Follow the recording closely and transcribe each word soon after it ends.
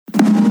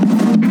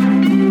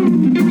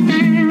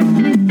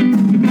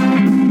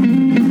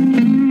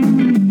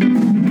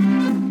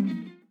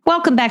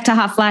Welcome back to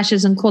Hot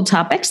Flashes and Cool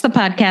Topics, the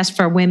podcast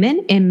for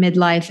women in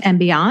midlife and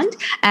beyond.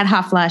 At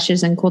Hot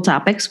Flashes and Cool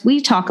Topics, we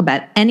talk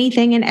about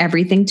anything and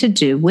everything to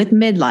do with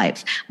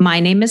midlife. My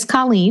name is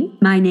Colleen.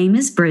 My name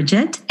is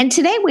Bridget. And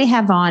today we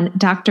have on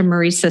Dr.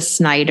 Marisa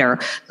Snyder,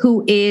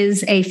 who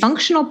is a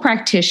functional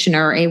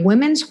practitioner, a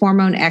women's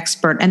hormone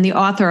expert, and the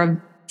author of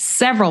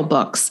several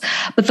books.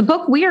 But the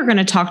book we are going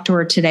to talk to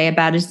her today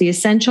about is The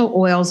Essential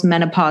Oils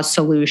Menopause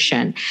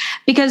Solution,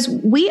 because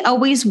we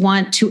always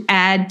want to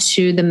add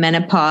to the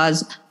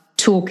menopause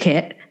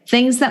toolkit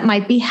things that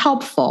might be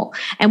helpful.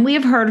 And we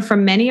have heard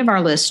from many of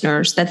our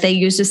listeners that they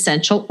use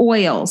essential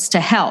oils to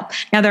help.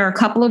 Now, there are a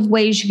couple of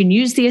ways you can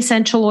use the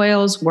essential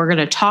oils. We're going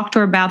to talk to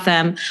her about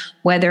them,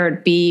 whether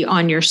it be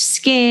on your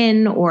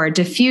skin or a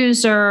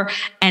diffuser.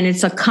 And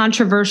it's a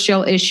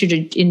controversial issue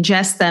to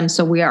ingest them.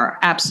 So we are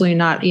absolutely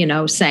not,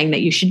 saying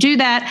that you should do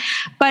that,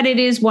 but it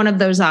is one of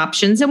those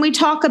options. And we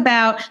talk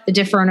about the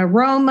different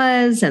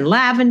aromas and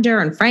lavender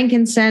and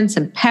frankincense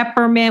and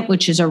peppermint,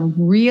 which is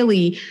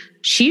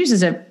she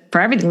uses it for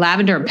everything.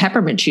 Lavender and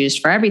peppermint she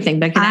used for everything.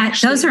 But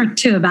those are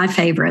two of my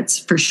favorites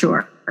for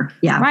sure.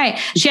 Yeah. Right.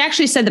 She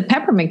actually said the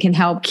peppermint can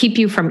help keep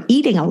you from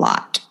eating a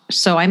lot.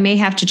 So I may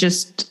have to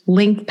just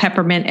link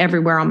peppermint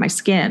everywhere on my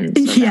skin.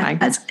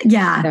 I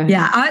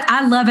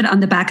love it on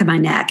the back of my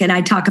neck. And I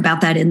talk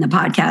about that in the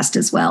podcast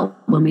as well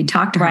when we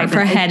talk to her. Right,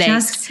 for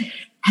headaches.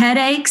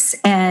 Headaches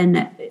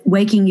and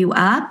waking you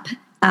up.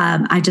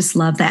 I just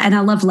love that. And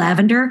I love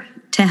lavender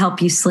to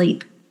help you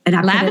sleep.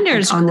 Lavender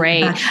is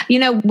great.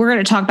 We're going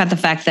to talk about the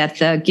fact that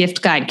the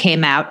gift guide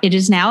came out. It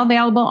is now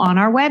available on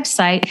our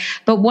website.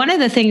 But one of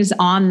the things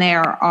on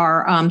there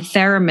are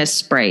Theramis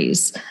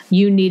sprays.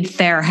 You need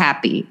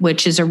TheraHappy,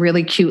 which is a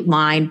really cute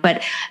line.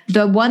 But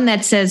the one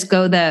that says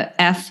go the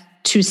F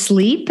to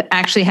sleep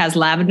actually has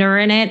lavender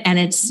in it, and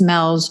it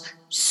smells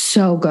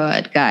so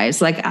good,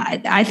 guys. Like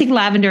I think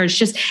lavender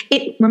is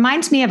it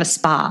reminds me of a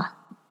spa.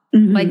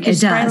 Mm-hmm, like you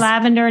spray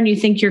lavender and you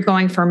think you're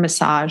going for a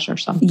massage or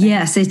something.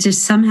 Yes, it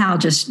just somehow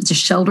just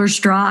shoulders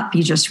drop.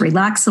 You just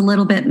relax a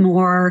little bit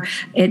more.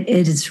 It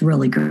is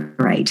really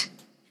great.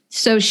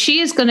 So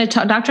she is going to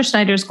talk, Dr.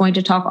 Snyder is going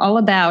to talk all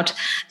about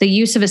the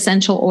use of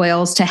essential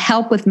oils to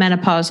help with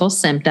menopausal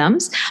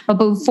symptoms. But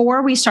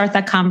before we start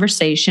that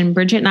conversation,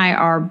 Bridget and I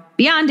are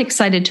beyond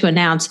excited to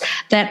announce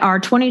that our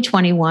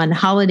 2021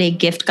 holiday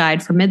gift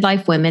guide for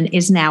midlife women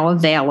is now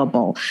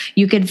available.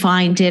 You can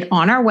find it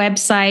on our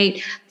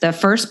website. The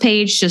first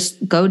page,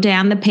 just go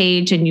down the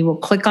page and you will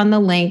click on the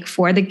link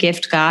for the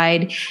gift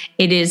guide.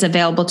 It is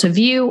available to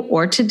view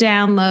or to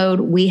download.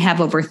 We have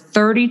over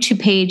 32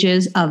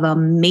 pages of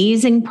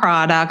amazing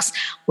products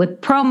with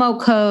promo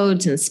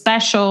codes and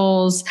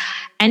specials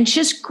and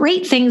just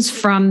great things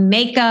from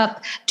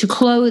makeup to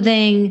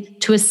clothing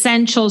to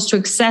essentials to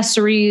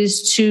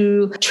accessories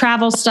to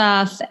travel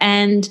stuff.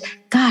 And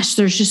gosh,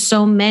 there's just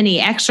so many,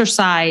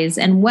 exercise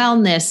and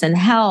wellness and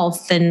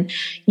health and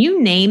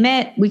you name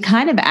it. We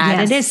kind of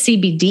added it,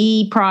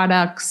 CBD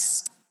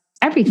products,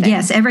 everything.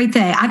 Yes,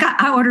 everything.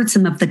 I ordered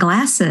some of the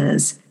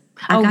glasses.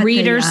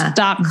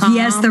 Readers.com.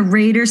 Yes, the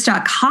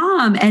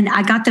readers.com. And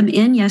I got them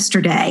in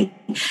yesterday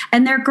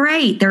and they're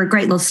great. They're a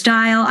great little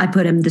style. I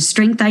put them the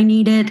strength I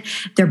needed.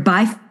 They're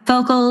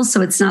bifocals. So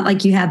it's not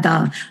like you have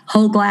the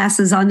whole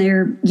glasses on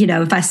there.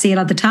 If I see it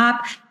on the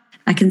top,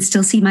 I can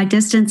still see my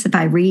distance. If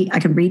I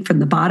can read from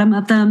the bottom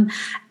of them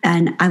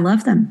and I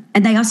love them.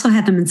 And they also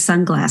have them in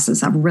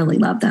sunglasses. I really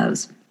love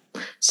those.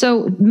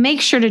 So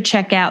make sure to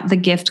check out the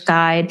gift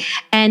guide.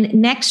 And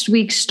next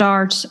week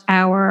starts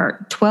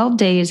our 12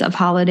 days of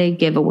holiday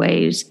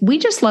giveaways. We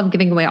just love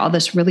giving away all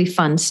this really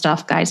fun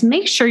stuff, guys.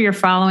 Make sure you're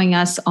following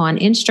us on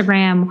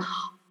Instagram,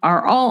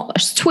 all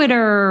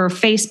Twitter,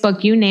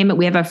 Facebook, you name it.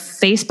 We have a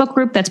Facebook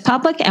group that's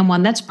public and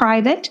one that's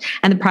private.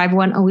 And the private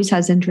one always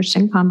has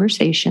interesting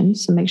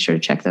conversations. So make sure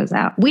to check those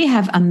out. We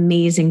have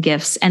amazing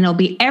gifts and it'll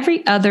be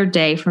every other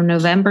day from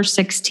November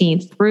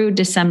 16th through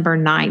December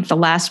 9th. The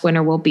last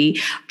winner will be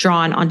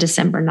drawn on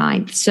December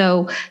 9th.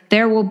 So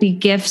there will be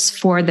gifts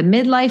for the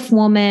midlife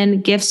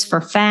woman, gifts for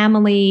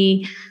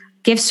family,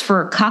 gifts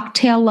for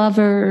cocktail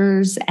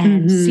lovers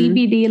and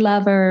CBD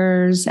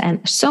lovers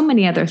and so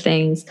many other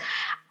things.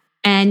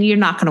 And you're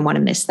not going to want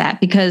to miss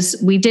that because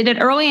we did it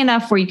early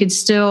enough where you could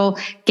still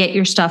get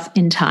your stuff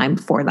in time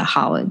for the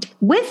holiday.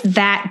 With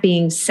that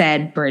being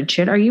said,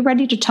 Bridget, are you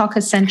ready to talk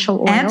essential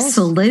oils?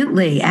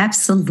 Absolutely.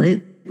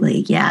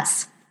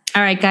 Yes.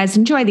 All right, guys,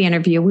 enjoy the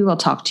interview. We will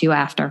talk to you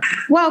after.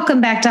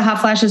 Welcome back to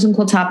Hot Flashes and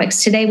Cool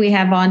Topics. Today we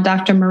have on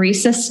Dr.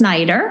 Marisa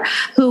Snyder,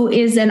 who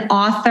is an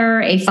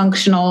author, a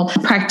functional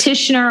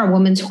practitioner, a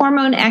women's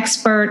hormone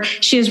expert.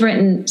 She has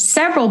written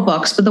several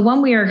books, but the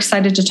one we are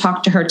excited to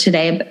talk to her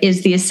today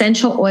is The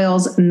Essential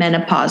Oils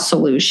Menopause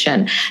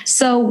Solution.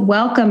 So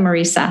welcome,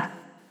 Marisa.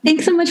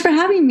 Thanks so much for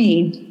having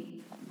me.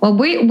 Well,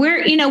 we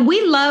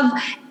love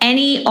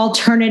any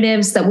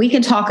alternatives that we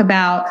can talk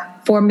about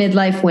for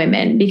midlife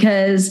women,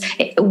 because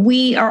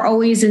we are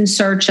always in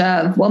search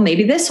of, well,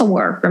 maybe this will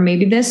work, or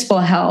maybe this will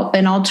help,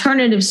 and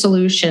alternative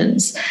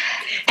solutions.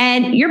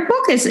 And your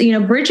book is,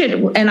 Bridget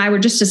and I were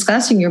just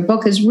discussing, your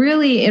book is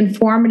really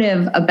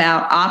informative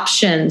about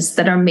options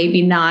that are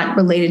maybe not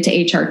related to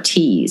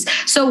HRTs.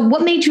 So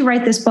what made you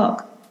write this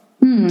book?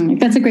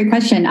 That's a great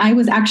question. I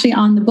was actually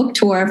on the book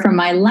tour from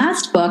my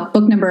last book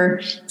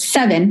number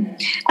 7,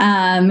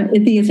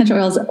 The Essential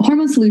Oils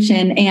Hormone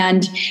Solution.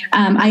 And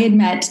I had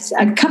met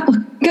a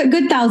good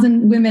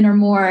 1,000 women or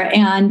more,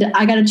 and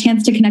I got a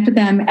chance to connect with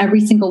them, every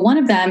single one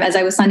of them, as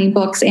I was signing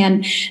books.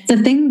 And the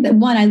thing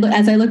that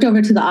as I looked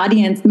over to the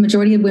audience, the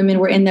majority of women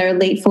were in their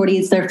late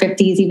 40s, their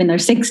 50s, even their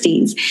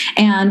 60s.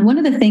 And one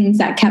of the things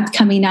that kept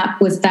coming up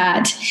was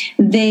that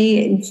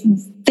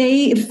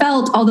they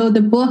felt, although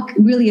the book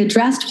really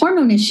addressed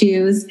hormone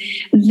issues,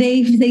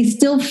 they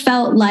still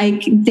felt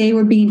like they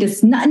were being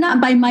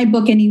not by my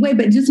book anyway,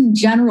 but just in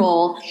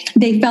general,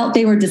 they felt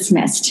they were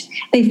dismissed.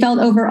 They felt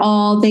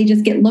overall they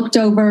just get looked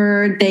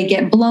over, they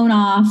get blown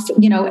off,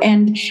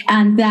 and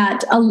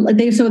that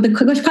so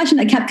the question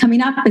that kept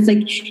coming up is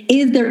like,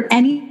 is there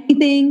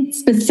anything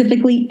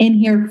specifically in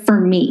here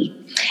for me?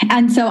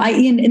 And so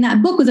in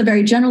that book was a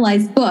very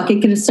generalized book. It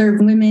could have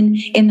served women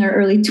in their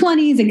early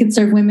 20s. It could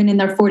serve women in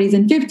their 40s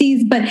and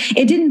 50s, but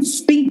it didn't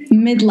speak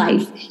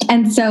midlife.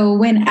 And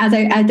so as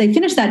I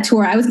finished that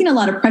tour, I was getting a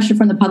lot of pressure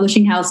from the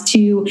publishing house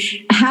to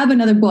have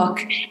another book.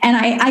 And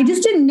I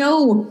just didn't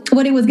know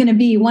what it was going to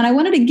be. When I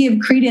wanted to give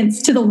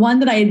credence to the one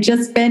that I had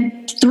just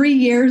spent 3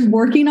 years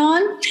working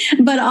on,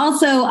 but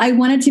also I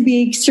wanted to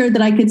be sure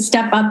that I could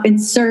step up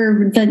and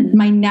serve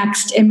my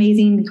next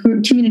amazing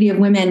community of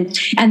women.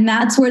 And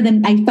that's where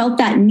I felt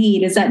that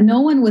need, is that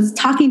no one was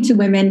talking to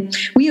women.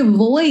 We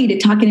avoid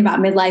talking about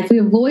midlife. We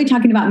avoid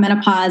talking about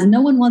menopause.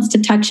 No one wants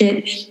to touch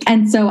it.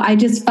 And so I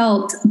just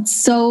felt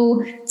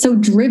so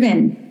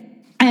driven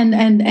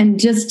and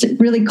just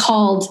really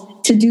called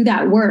to do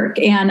that work.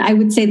 And I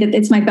would say that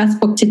it's my best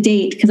book to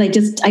date, because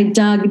I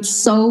dug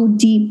so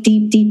deep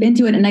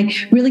into it. And I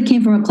really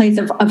came from a place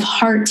of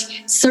heart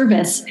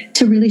service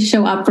to really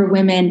show up for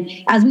women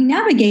as we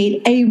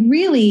navigate a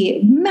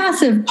really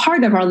massive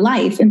part of our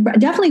life, and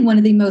definitely one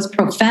of the most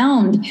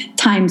profound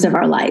times of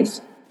our life.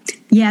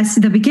 Yes,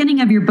 the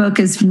beginning of your book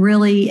is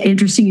really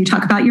interesting. You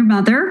talk about your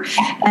mother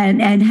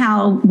and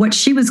how what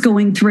she was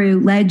going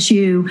through led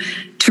you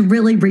to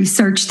really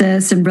research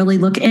this and really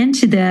look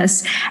into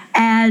this.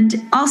 And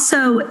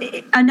also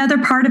another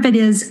part of it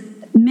is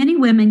many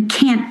women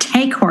can't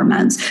take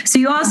hormones. So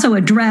you also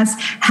address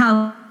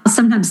how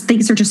sometimes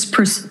things are just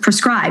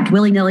prescribed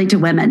willy-nilly to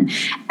women,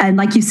 and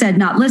like you said,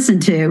 not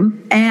listened to.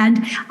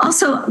 And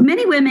also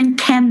many women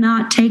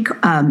cannot take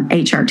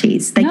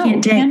HRTs. They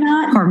can't take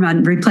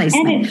hormone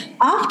replacement. And it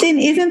often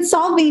isn't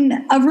solving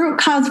a root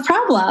cause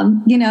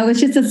problem.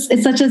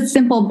 It's such a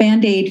simple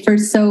Band-Aid for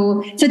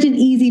such an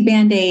easy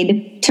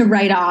Band-Aid to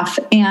write off.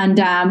 And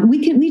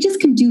we just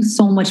can do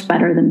so much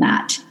better than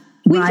that.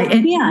 We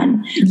can. We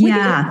can do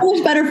so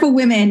much better for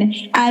women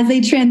as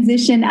they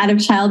transition out of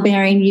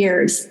childbearing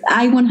years.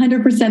 I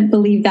 100%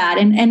 believe that.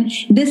 And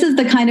this is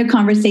the kind of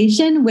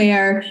conversation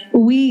where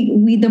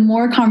the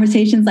more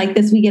conversations like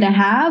this we get to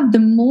have, the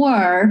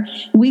more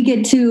we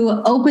get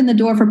to open the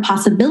door for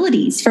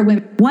possibilities for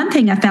women. One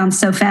thing I found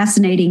so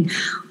fascinating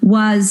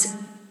was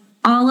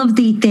all of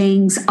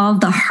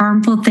the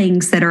harmful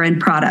things that are in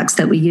products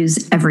that we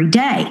use every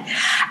day.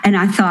 And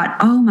I thought,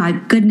 oh my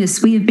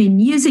goodness, we have been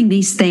using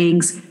these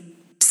things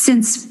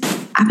since,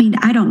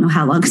 I don't know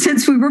how long,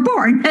 since we were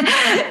born.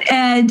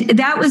 And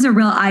that was a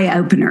real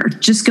eye-opener,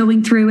 just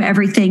going through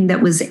everything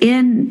that was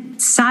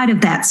inside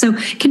of that. So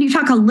can you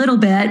talk a little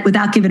bit,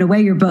 without giving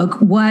away your book,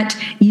 what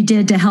you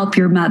did to help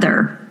your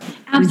mother?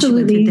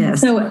 Absolutely.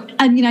 So,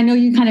 I know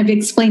you kind of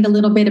explained a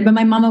little bit, but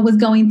my mama was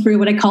going through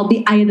what I called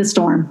the eye of the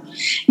storm.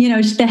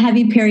 The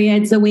heavy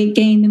periods, the weight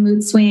gain, the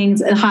mood swings,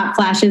 the hot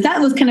flashes.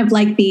 That was kind of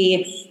like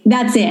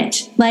that's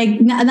it.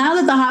 Like now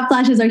that the hot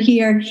flashes are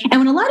here. And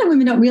what a lot of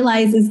women don't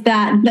realize is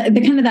that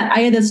the kind of that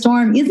eye of the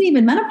storm isn't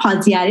even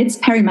menopause yet. It's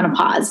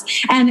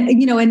perimenopause. And,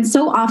 and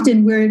so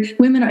often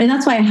women and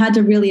that's why I had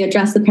to really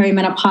address the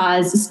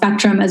perimenopause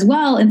spectrum as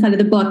well inside of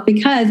the book,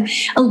 because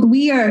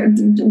we are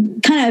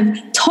kind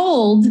of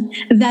told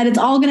that it's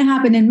all going to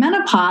happen in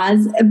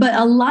menopause, but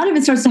a lot of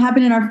it starts to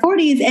happen in our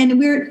 40s.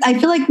 And I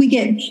feel like we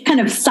get kind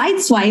of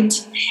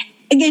sideswiped.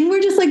 Again,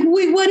 we're just like,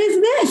 wait, what is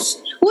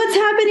this? What's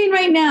happening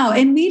right now?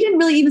 And we didn't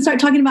really even start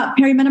talking about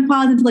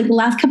perimenopause until like the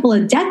last couple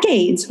of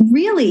decades.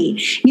 Really,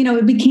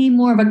 it became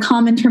more of a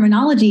common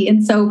terminology.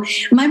 And so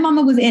my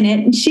mama was in it,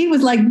 and she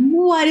was like,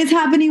 what is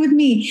happening with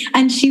me?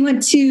 And she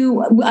went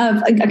to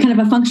a kind of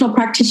a functional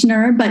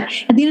practitioner, but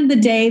at the end of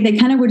the day, they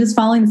kind of were just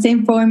following the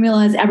same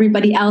formula as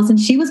everybody else. And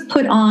she was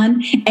put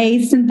on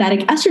a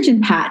synthetic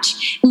estrogen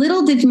patch.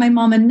 Little did my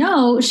mama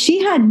know,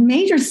 she had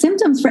major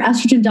symptoms for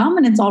estrogen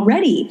dominance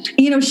already.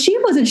 She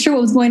wasn't sure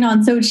what was going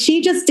on. So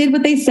she just did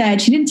what they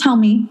said. She didn't tell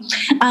me,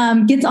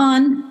 gets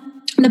on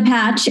the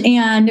patch,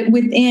 and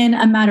within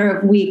a matter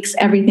of weeks,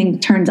 everything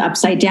turns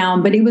upside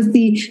down. But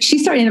she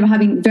started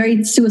having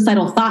very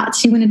suicidal thoughts.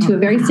 She went into a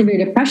very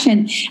severe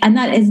depression, and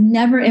that has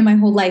never in my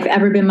whole life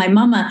ever been my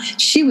mama.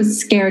 She was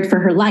scared for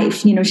her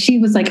life. She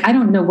was like, I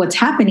don't know what's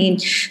happening.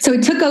 So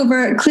it took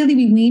over. Clearly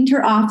we weaned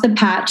her off the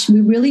patch.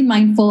 We were really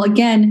mindful.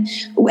 Again,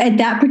 at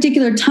that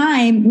particular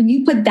time, when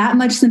you put that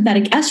much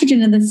synthetic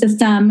estrogen in the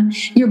system,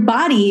 your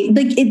body,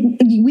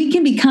 we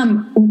can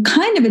become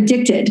kind of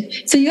addicted.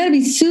 So you got to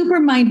be super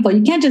mindful.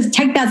 You can't just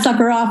take that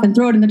sucker off and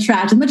throw it in the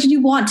trash as much as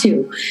you want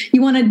to.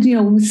 You want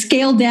to,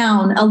 scale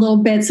down a little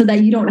bit so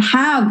that you don't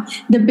have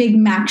the big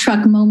Mack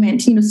truck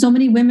moment. So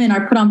many women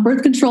are put on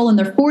birth control in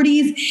their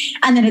 40s,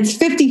 and then it's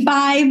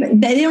 55.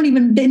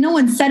 No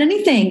one said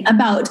anything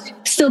about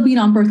still being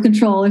on birth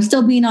control or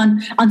still being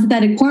on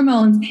synthetic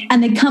hormones,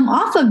 and they come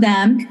off of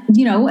them,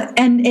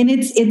 and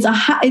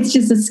it's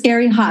just a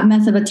scary hot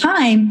mess of a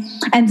time.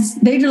 And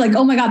they're like,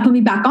 oh my God, put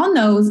me back on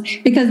those,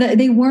 because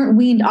they weren't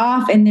weaned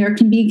off, and there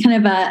can be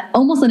kind of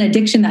almost an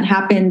addiction that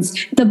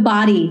happens. The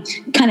body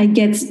kind of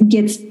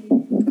gets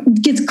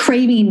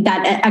craving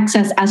that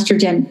excess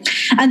estrogen.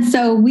 And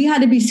so we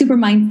had to be super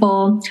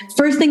mindful.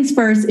 First things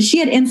first, she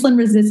had insulin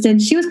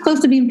resistance. She was close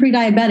to being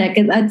pre-diabetic.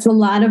 And that's a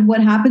lot of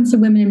what happens to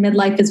women in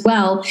midlife as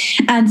well.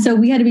 And so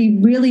we had to be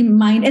really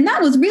and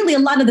that was really a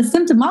lot of the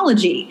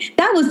symptomology.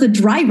 That was the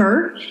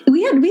driver.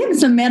 We had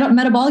some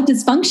metabolic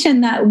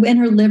dysfunction and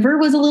her liver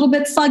was a little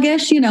bit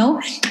sluggish,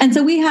 And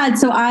so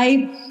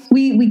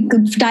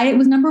diet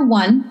was number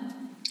one.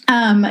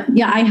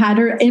 I had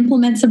her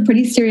implement some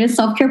pretty serious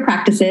self-care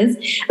practices.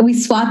 We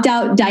swapped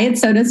out diet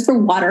sodas for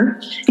water,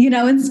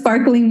 and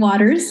sparkling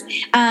waters.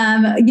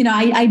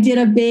 I did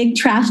a big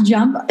trash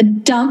dump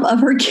of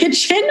her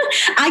kitchen.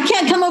 I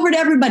can't come over to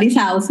everybody's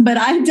house, but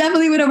I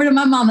definitely went over to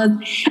my mama's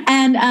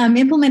and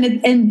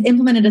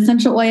implemented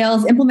essential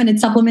oils, implemented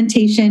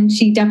supplementation.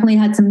 She definitely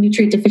had some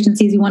nutrient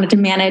deficiencies we wanted to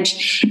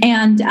manage,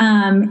 and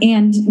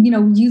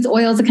use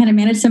oils to kind of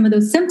manage some of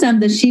those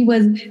symptoms that she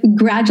was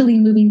gradually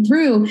moving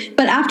through.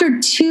 But after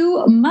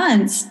 2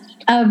 months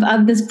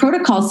of this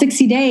protocol,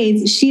 60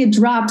 days, she had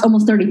dropped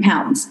almost 30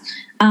 pounds.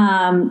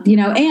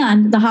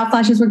 And the hot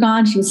flashes were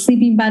gone. She was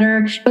sleeping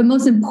better, but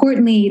most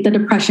importantly, the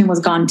depression was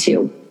gone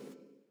too.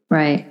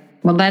 Right.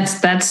 Well,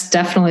 that's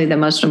definitely the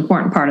most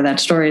important part of that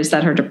story, is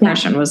that her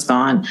depression was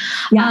gone.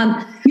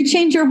 Yeah. You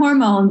change your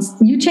hormones,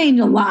 you change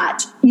a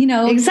lot,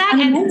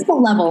 exactly. On a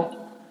mental level.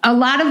 A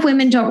lot of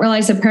women don't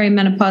realize that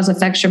perimenopause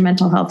affects your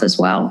mental health as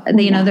well.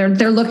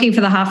 They're looking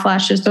for the hot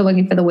flashes, they're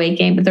looking for the weight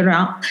gain, but they're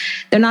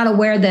not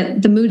aware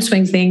that the mood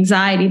swings, the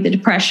anxiety, the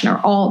depression are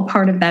all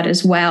part of that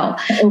as well.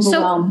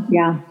 Overwhelmed,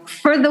 yeah.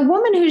 For the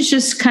woman who's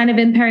just kind of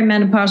in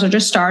perimenopause or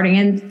just starting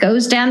and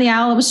goes down the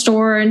aisle of a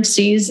store and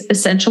sees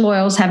essential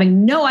oils,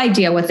 having no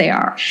idea what they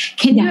are,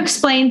 can you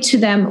explain to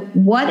them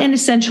what an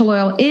essential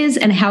oil is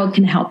and how it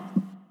can help?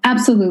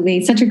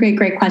 Absolutely. Such a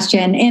great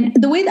question. And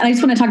the way that I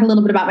just want to talk a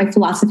little bit about my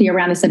philosophy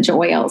around essential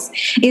oils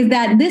is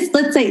that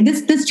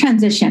this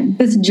transition,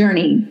 this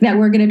journey that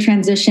we're going to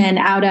transition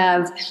out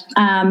of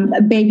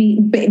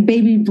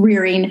baby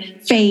rearing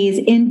phase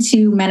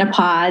into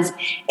menopause,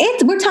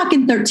 we're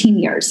talking 13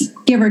 years,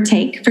 give or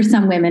take, for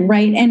some women,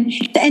 right? And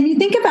you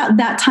think about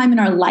that time in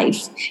our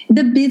life,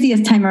 the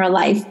busiest time of our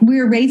life.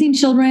 We're raising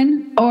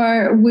children,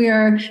 or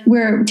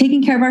we're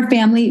taking care of our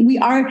family. We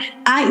are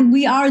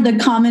the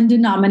common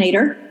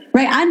denominator.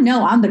 Right. I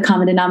know I'm the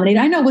common denominator.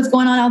 I know what's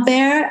going on out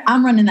there.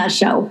 I'm running that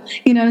show.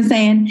 You know what I'm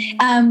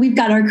saying? We've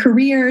got our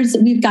careers.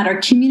 We've got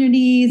our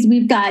communities.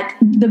 We've got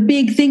the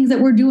big things that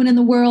we're doing in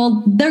the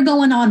world. They're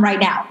going on right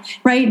now,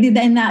 right?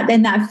 In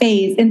that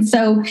phase. And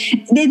so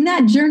in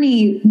that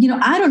journey,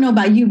 I don't know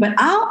about you, but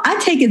I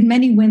take as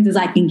many wins as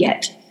I can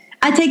get.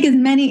 I take as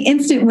many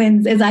instant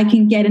wins as I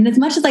can get. And as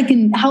much as I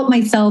can help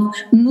myself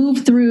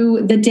move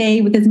through the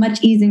day with as much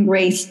ease and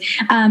grace.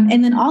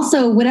 And then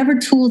also whatever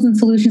tools and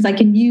solutions I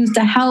can use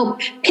to help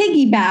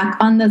piggyback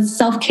on the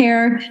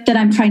self-care that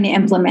I'm trying to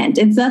implement.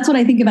 And so that's what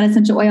I think about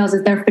essential oils,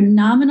 is they're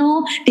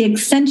phenomenal. They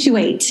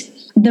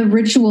accentuate the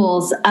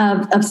rituals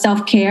of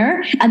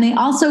self-care. And they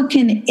also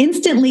can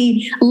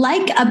instantly,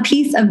 like a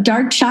piece of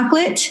dark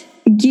chocolate,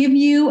 give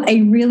you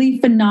a really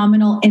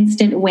phenomenal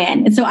instant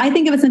win. And so I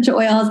think of essential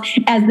oils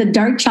as the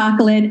dark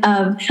chocolate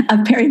of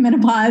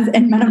perimenopause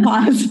and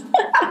menopause.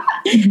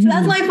 So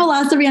that's my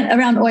philosophy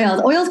around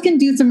oils. Oils can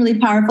do some really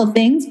powerful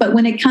things, but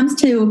when it comes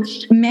to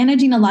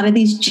managing a lot of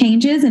these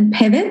changes and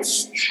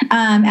pivots,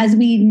 as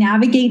we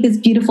navigate this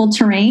beautiful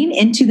terrain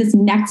into this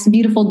next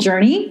beautiful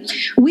journey,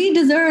 we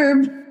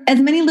deserve as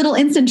many little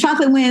instant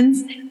chocolate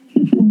wins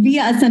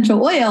via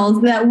essential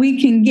oils that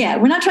we can get.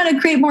 We're not trying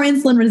to create more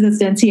insulin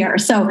resistance here.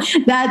 So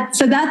that's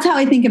how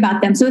I think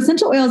about them. So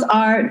essential oils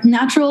are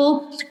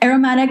natural,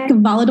 aromatic,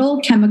 volatile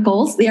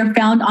chemicals. They are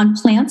found on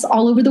plants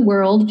all over the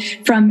world,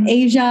 from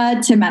Asia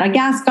to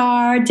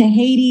Madagascar to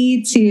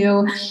Haiti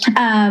to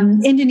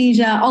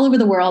Indonesia, all over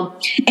the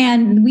world.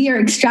 And we are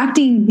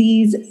extracting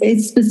these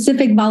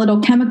specific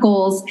volatile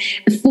chemicals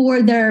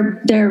for their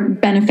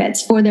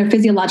benefits, for their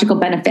physiological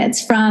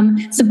benefits, from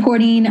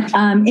supporting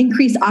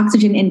increased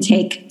oxygen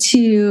intake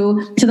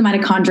to the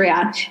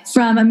mitochondria,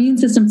 from immune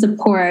system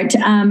support,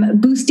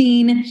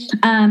 boosting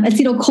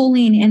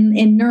acetylcholine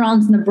in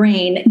neurons in the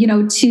brain,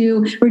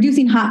 to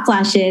reducing hot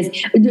flashes,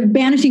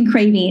 banishing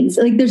cravings.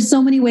 Like there's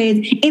so many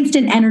ways,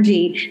 instant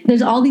energy.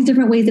 There's all these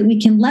different ways that we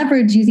can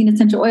leverage using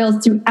essential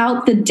oils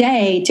throughout the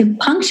day to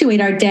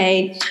punctuate our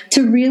day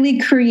to really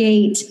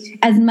create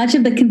as much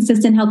of the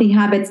consistent healthy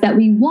habits that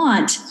we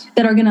want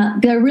that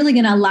are really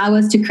going to allow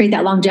us to create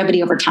that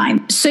longevity over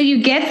time. So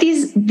you get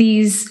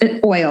these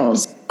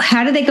oils.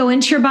 How do they go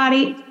into your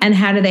body and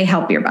how do they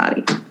help your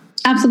body?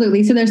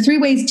 Absolutely. So there's 3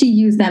 ways to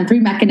use them, 3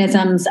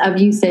 mechanisms of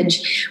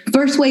usage.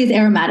 First way is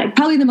aromatic,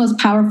 probably the most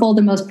powerful,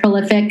 the most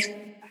prolific.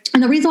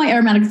 And the reason why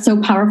aromatic is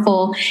so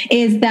powerful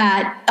is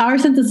that our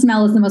sense of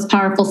smell is the most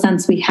powerful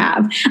sense we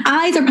have.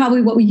 Eyes are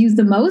probably what we use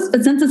the most,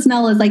 but sense of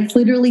smell is like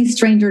literally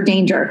stranger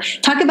danger.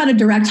 Talk about a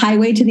direct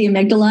highway to the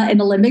amygdala and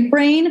the limbic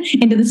brain,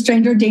 into the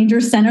stranger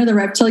danger center, the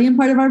reptilian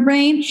part of our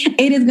brain.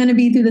 It is going to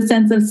be through the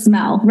sense of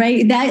smell,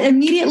 right? That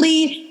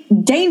immediately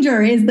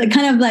danger is the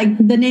kind of like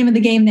the name of the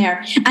game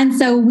there. And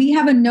so we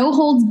have a no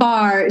holds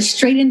bar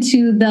straight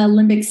into the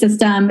limbic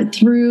system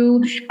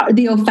through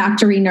the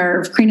olfactory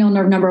nerve, cranial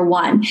nerve number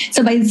 1.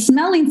 So by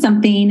smelling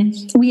something,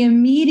 we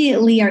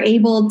immediately are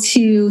able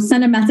to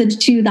send a message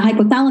to the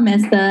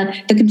hypothalamus,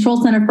 the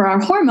control center for our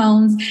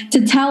hormones,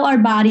 to tell our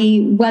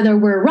body whether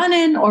we're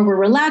running or we're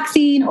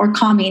relaxing or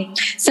calming.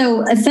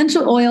 So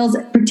essential oils,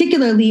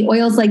 particularly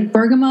oils like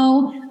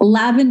bergamot,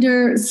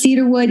 lavender,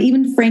 cedarwood,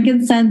 even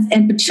frankincense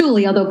and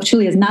patchouli, although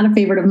patchouli is not a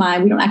favorite of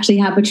mine. We don't actually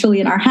have patchouli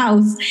in our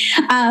house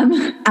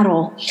at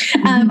all.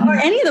 Or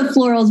any of the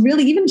florals,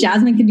 really, even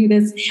jasmine can do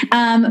this,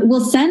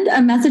 will send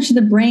a message to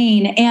the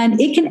brain, and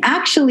it can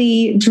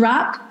actually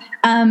drop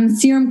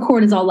serum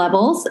cortisol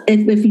levels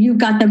if you've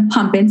got them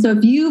pumping. So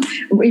if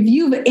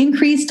you've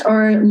increased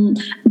or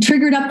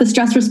triggered up the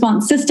stress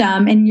response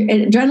system and your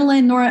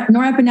adrenaline,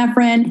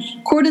 norepinephrine,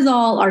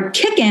 cortisol are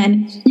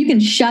kicking, you can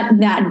shut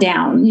that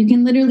down. You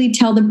can literally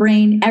tell the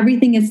brain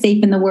everything is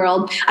safe in the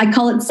world. I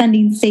call it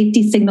sending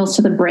safety signals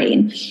to the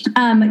brain.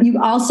 You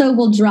also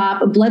will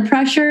drop blood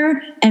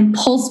pressure and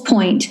pulse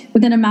point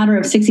within a matter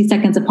of 60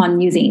 seconds upon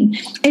using.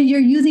 If you're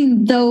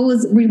using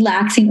those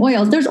relaxing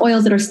oils, there's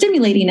oils that are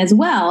stimulating as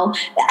well,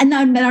 and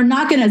that are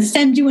not going to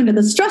send you into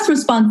the stress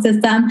response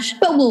system,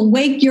 but will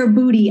wake your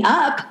booty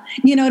up.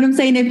 You know what I'm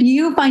saying? If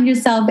you find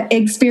yourself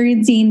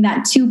experiencing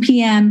that 2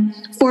 p.m.,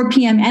 4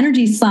 p.m.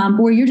 energy slump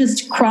where you're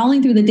just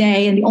crawling through the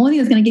day and the only thing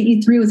that's going to get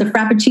you through is a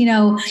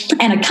Frappuccino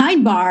and a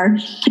Kind Bar,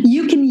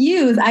 you can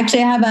use,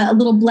 actually I have a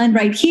little blend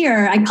right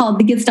here. I call it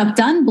the Get Stuff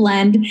Done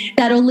blend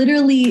that'll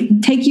literally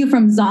take you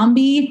from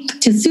zombie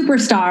to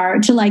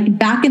superstar to like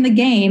back in the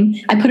game.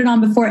 I put it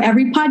on before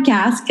every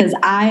podcast because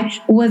I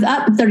was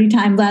up 30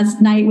 times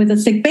last night with a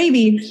sick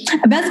baby.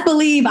 Best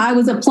believe I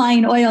was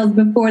applying oils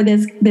before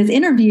this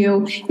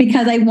interview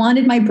because I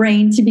wanted my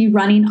brain to be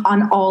running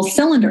on all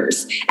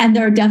cylinders. And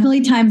there are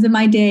definitely times in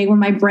my day where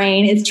my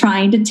brain is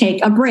trying to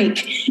take a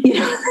break,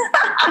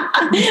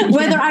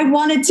 whether I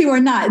wanted to or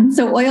not. And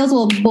so oils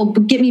will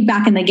get me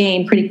back in the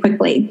game pretty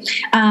quickly.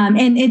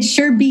 And it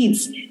sure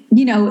beats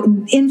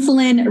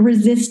insulin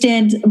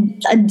resistant,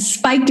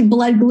 spiked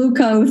blood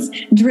glucose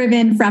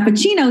driven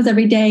Frappuccinos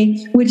every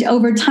day, which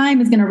over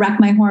time is going to wreck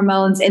my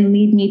hormones and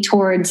lead me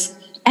towards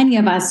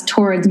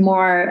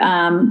more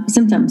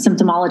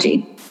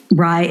symptomology.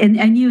 Right.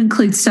 And you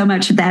include so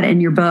much of that in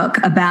your book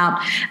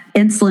about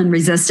insulin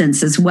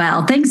resistance as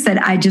well. Things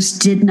that I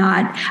just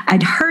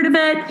I'd heard of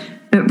it,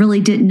 but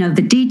really didn't know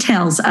the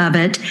details of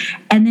it.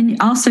 And then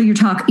also you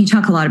talk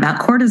a lot about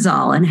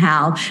cortisol and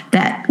how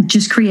that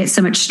just creates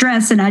so much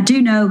stress. And I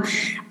do know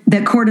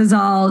that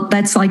cortisol,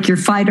 that's like your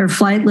fight or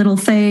flight little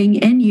thing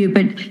in you,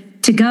 but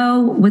to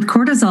go with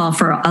cortisol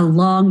for a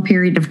long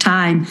period of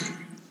time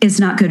is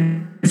not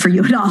good for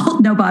you at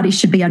all. Nobody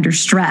should be under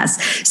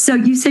stress. So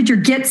you said your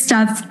Get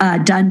Stuff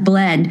Done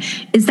blend.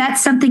 Is that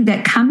something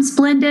that comes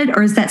blended,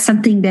 or is that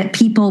something that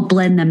people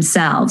blend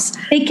themselves?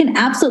 They can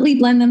absolutely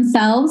blend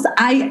themselves.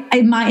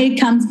 It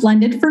comes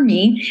blended for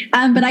me,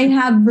 but I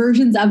have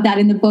versions of that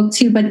in the book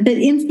too. But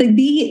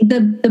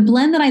the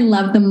blend that I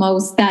love the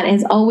most, that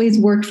has always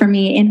worked for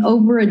me in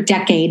over a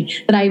decade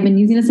that I've been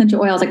using essential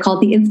oils, I call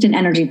it the Instant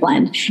Energy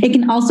Blend. It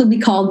can also be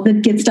called the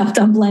Get Stuff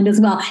Done blend as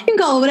well. You can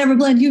call it whatever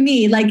blend you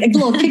need, like a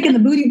little kick in the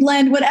booty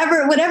blend,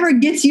 whatever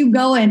gets you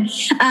going.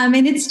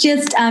 And it's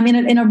just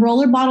in a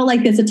roller bottle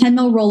like this, a 10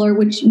 ml roller,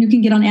 which you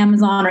can get on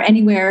Amazon or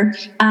anywhere.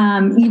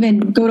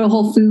 Even go to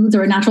Whole Foods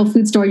or a natural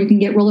food store, you can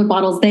get roller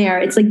bottles there.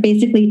 It's like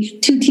basically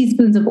 2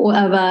 teaspoons of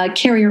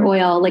carrier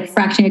oil, like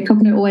fractionated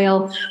coconut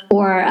oil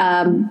or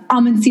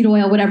almond seed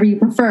oil, whatever you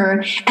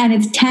prefer. And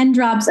it's 10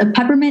 drops of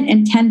peppermint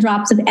and 10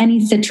 drops of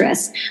any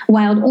citrus,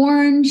 wild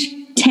orange,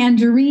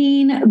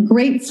 tangerine,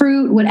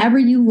 grapefruit, whatever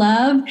you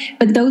love.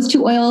 But those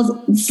two oils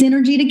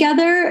synergy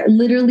together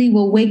literally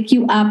will wake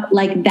you up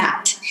like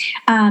that.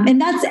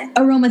 And that's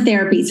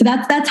aromatherapy. So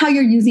that's how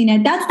you're using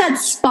it. That's that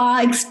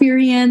spa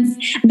experience.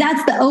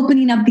 That's the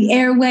opening up the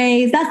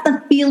airways. That's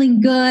the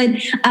feeling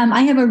good.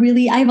 I have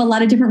a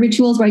lot of different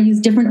rituals where I use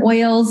different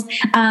oils.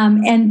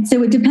 And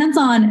so it depends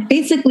on,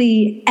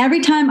 basically every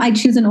time I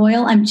choose an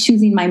oil, I'm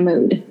choosing my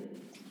mood.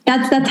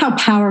 That's how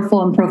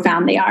powerful and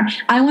profound they are.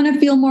 I want to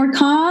feel more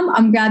calm.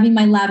 I'm grabbing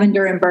my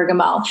lavender and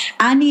bergamot.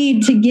 I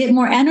need to get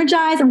more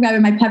energized. I'm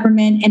grabbing my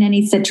peppermint and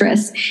any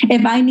citrus.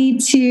 If I need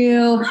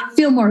to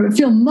feel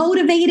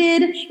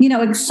motivated,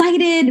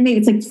 excited, maybe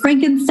it's like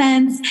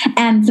frankincense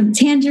and some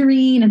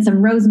tangerine and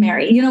some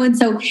rosemary, and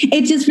so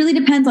it just really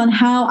depends on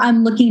how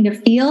I'm looking to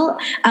feel.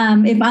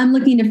 If I'm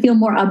looking to feel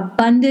more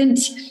abundant,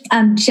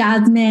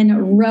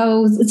 jasmine,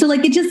 rose. So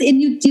like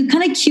you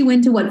kind of cue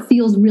into what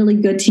feels really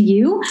good to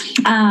you.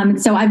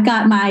 So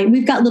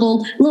we've got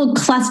little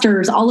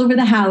clusters all over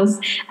the house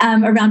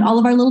around all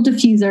of our little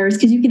diffusers,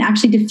 because you can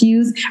actually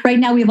diffuse. Right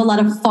now we have a lot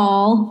of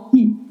fall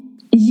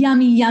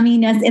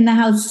yumminess in the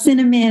house,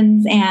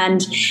 cinnamons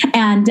and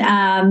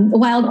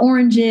wild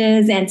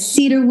oranges and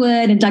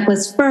cedarwood and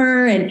Douglas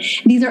fir. And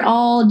these are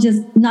all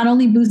just not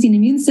only boosting the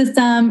immune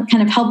system,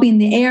 kind of helping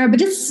the air, but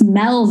just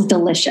smells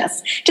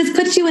delicious. Just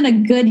puts you in a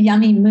good,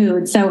 yummy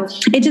mood. So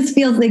it just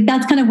feels like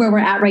that's kind of where we're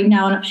at right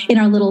now in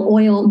our little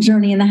oil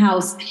journey in the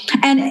house.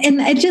 And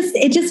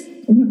it just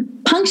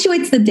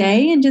punctuates the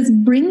day and just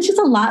brings just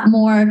a lot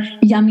more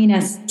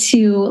yumminess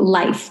to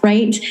life,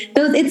 right?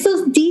 It's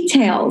those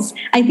details,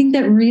 I think,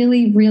 that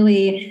really,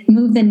 really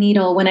move the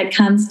needle when it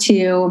comes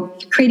to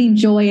creating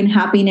joy and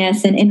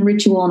happiness and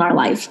ritual in our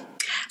life.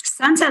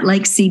 Sunset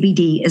Lake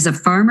CBD is a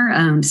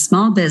farmer-owned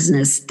small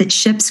business that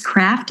ships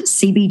craft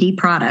CBD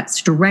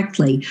products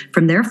directly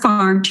from their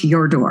farm to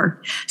your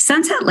door.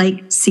 Sunset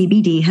Lake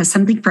CBD has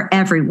something for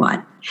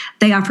everyone.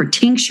 They offer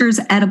tinctures,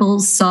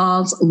 edibles,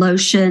 salves,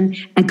 lotion,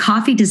 and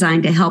coffee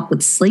designed to help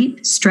with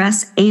sleep,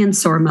 stress, and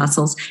sore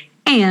muscles,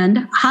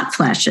 and hot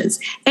flashes.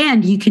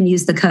 And you can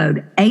use the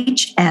code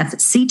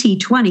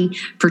HFCT20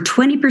 for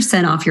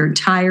 20% off your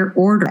entire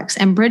order.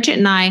 And Bridget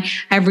and I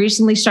have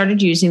recently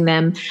started using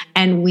them,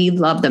 and we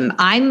love them.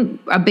 I'm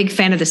a big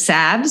fan of the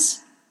salves.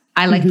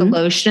 I like the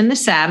lotion and the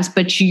salves,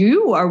 but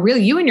you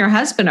and your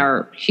husband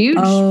are huge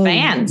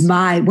fans.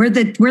 We're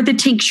the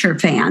tincture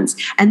fans,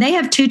 and they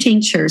have two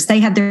tinctures. They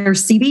have their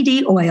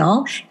CBD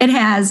oil. It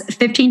has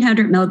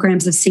 1,500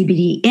 milligrams of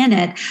CBD in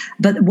it,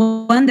 but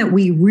one that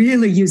we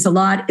really use a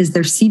lot is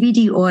their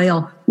CBD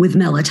oil with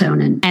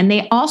melatonin. And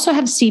they also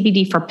have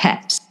CBD for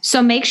pets.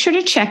 So make sure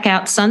to check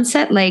out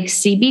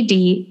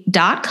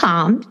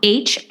sunsetlakecbd.com,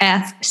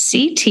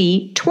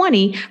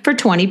 HFCT20 for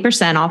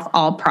 20% off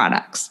all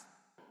products.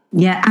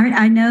 Yeah,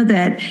 I know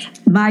that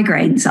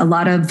migraines, a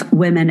lot of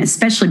women,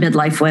 especially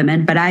midlife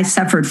women, but I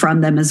suffered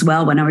from them as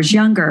well when I was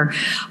younger,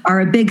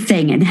 are a big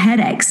thing, and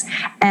headaches.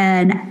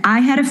 And I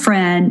had a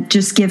friend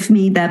just give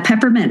me the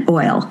peppermint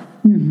oil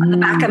on the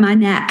back of my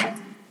neck.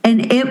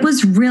 And it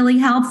was really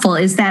helpful.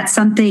 Is that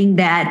something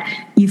that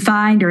you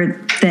find or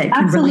that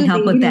can really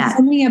help with that?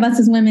 So many of us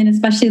as women,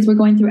 especially as we're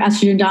going through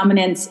estrogen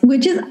dominance,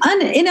 which is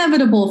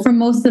inevitable for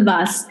most of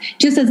us,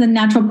 just as a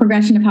natural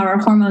progression of how our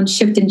hormones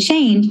shift and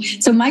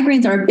change. So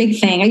migraines are a big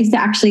thing. I used to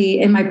actually,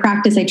 in my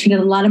practice, I treated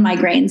a lot of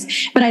migraines,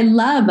 but I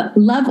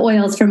love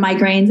oils for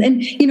migraines.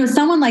 And,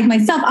 someone like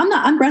myself,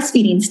 I'm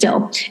breastfeeding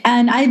still.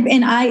 And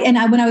when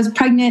I was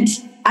pregnant,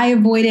 I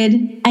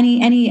avoided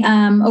any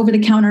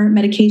over-the-counter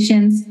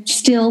medications,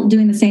 still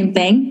doing the same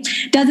thing.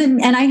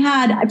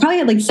 I probably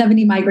had like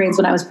 70 migraines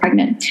when I was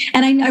pregnant.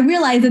 And I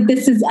realized that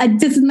this is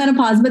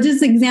menopause, but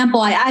just an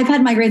example, I've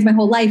had migraines my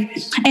whole life.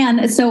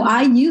 And so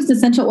I used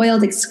essential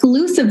oils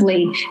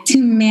exclusively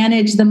to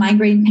manage the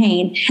migraine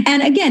pain.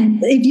 And again,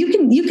 if you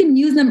can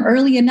use them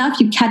early enough,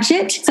 you catch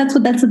it. That's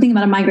the thing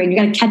about a migraine. You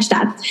got to catch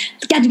that.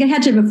 You got to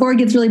catch it before it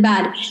gets really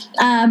bad.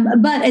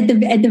 But at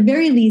the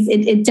very least,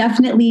 it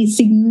definitely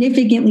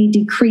significantly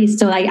decreased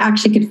so I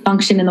actually could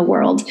function in the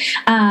world.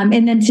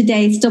 And then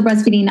today, still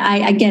breastfeeding, I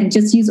again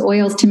just use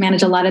oils to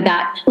manage a lot of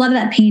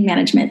that pain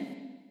management.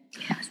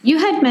 You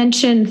had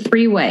mentioned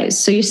 3 ways.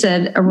 So you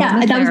said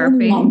aromatherapy. That was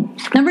only one.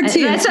 Number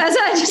 2. I just want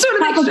to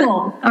make sure.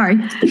 All right.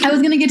 I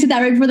was going to get to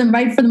that right for the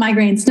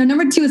migraines. No,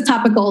 number 2 is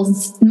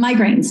topicals.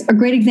 Migraines, a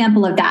great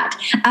example of that.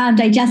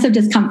 Digestive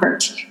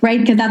discomfort, right?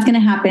 Because that's going to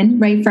happen,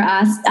 right, for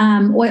us.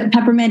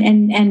 Peppermint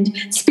and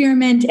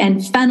spearmint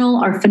and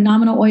fennel are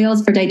phenomenal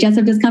oils for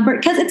digestive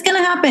discomfort because it's going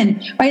to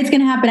happen, right? It's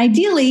going to happen.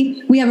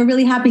 Ideally, we have a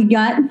really happy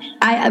gut.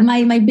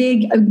 My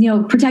big,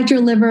 protect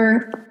your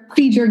liver,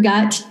 feed your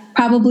gut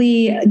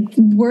probably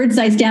words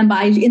I stand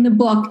by. In the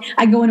book,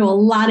 I go into a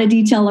lot of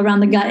detail around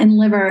the gut and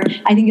liver.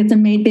 I think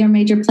they're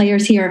major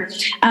players here.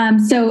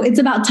 So it's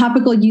about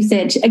topical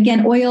usage.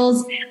 Again,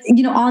 oils,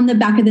 on the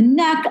back of the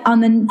neck,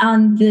 on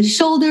the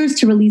shoulders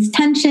to release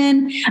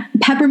tension.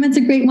 Peppermint's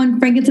a great one.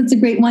 Frankincense a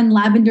great one.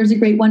 Lavender's a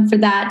great one for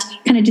that.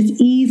 Kind of just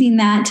easing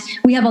that.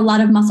 We have a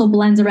lot of muscle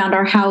blends around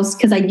our house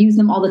because I use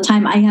them all the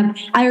time.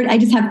 I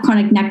just have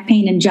chronic neck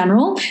pain in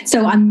general,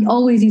 so I'm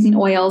always using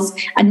oils.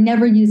 I'm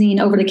never using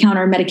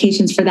over-the-counter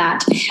medications for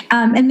that.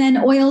 And then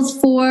oils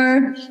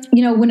for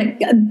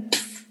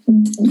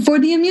for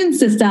the immune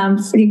system.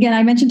 Again,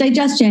 I mentioned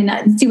digestion.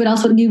 See what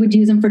else you would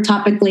use them for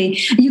topically.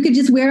 You could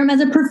just wear them as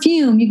a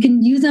perfume. You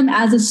can use them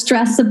as a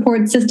stress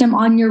support system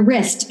on your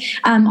wrist,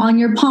 on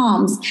your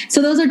palms.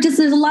 So there's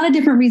a lot of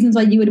different reasons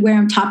why you would wear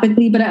them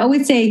topically. But I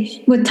always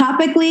say with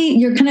topically,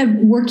 you're kind of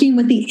working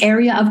with the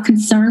area of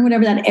concern,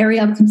 whatever that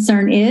area of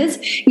concern is.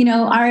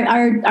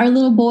 Our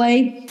little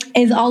boy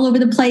is all over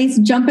the place,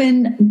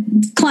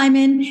 jumping,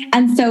 climbing.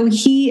 And so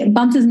he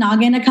bumped his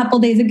noggin a couple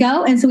days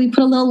ago. And so we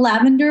put a little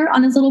lavender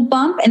on his little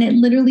bump, and it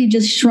literally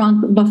just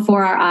shrunk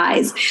before our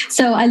eyes.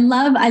 So I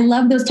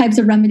love those types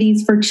of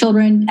remedies for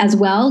children as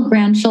well,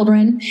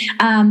 grandchildren,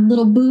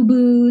 little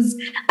boo-boos.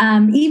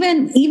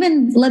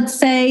 Even let's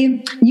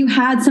say you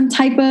had some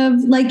type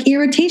of like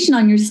irritation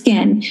on your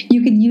skin,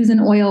 you could use an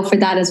oil for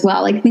that as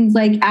well. Like things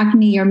like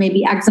acne or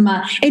maybe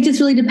eczema. It just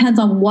really depends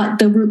on what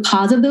the root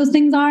cause of those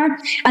things are.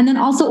 And then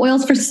also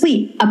oils for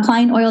sleep,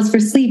 applying oils for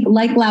sleep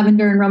like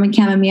lavender and Roman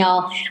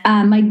chamomile.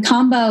 My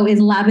combo is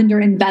lavender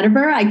and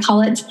vetiver. I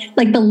call it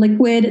like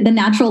the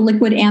natural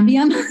liquid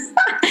Ambium.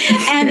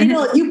 And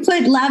you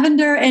put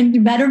lavender and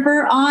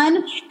vetiver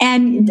on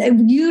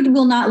and you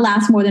will not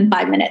last more than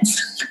 5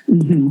 minutes.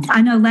 Mm-hmm.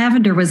 I know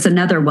lavender was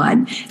another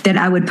one that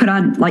I would put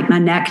on like my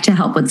neck to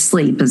help with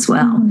sleep as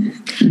well.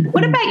 Mm-hmm.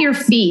 What about your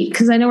feet?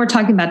 Because I know we're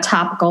talking about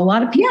topical. A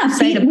lot of people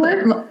say to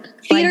put...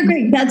 Feet are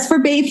great. That's for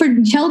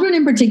children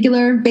in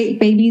particular,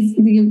 babies.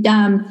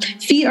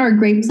 Feet are a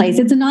great place.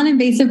 It's a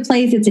non-invasive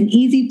place. It's an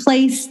easy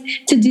place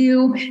to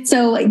do.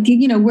 So,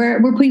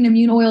 we're putting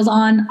immune oils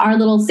on our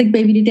little sick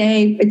baby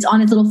today. It's on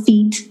his little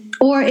feet.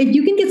 Or if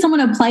you can get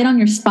someone to apply it on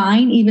your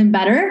spine, even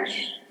better.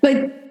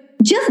 But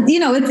just,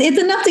 it's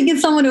enough to get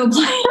someone to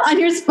apply it on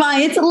your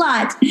spine. It's a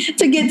lot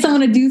to get someone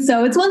to do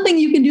so. It's one thing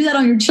you can do that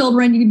on your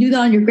children. You can do that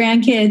on your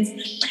grandkids.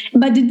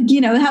 But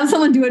to, have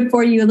someone do it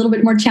for you, a little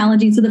bit more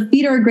challenging. So the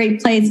feet are a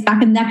great place.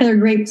 Back and neck are a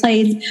great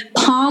place.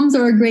 Palms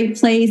are a great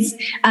place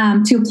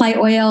to apply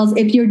oils.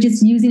 If you're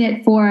just using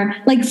it for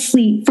like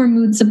sleep, for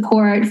mood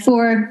support,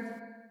 for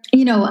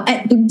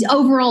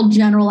overall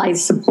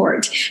generalized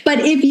support. But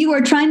if you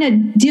are trying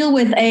to deal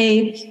with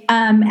a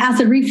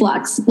acid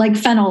reflux, like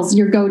fennel's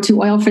your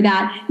go-to oil for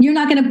that, you're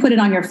not going to put it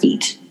on your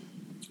feet.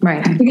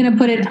 Right. You're going to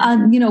put it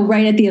on,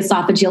 right at the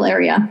esophageal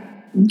area.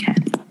 Okay.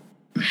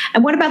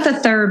 And what about the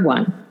third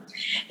one?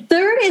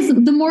 Third is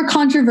the more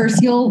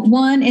controversial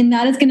one, and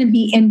that is going to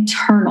be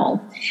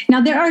internal. Now,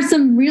 there are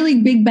some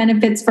really big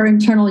benefits for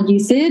internal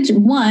usage.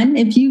 One,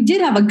 if you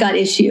did have a gut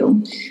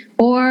issue,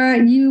 or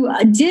you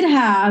did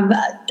have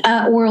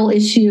an oral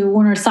issue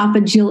or an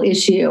esophageal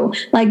issue,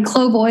 like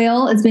clove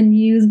oil has been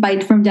used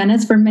from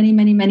dentists for many,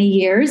 many, many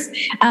years.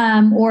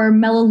 Or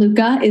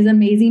Melaleuca is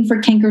amazing for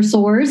canker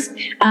sores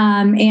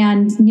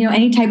and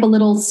any type of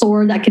little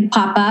sore that could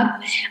pop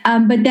up.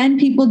 But then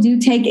people do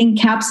take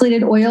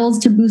encapsulated oils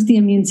to boost the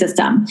immune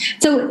system.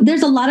 So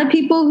there's a lot of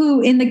people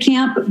who in the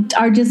camp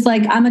are just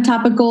like, I'm a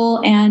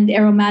topical and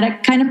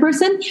aromatic kind of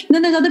person. And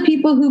then there's other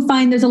people who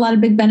find there's a lot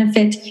of big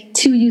benefit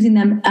to using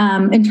them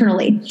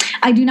internally.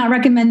 I do not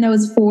recommend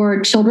those for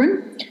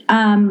children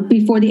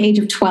before the age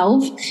of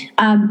 12.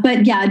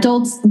 But yeah,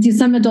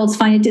 some adults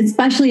find it,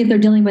 especially if they're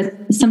dealing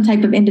with some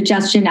type of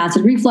indigestion,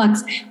 acid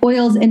reflux,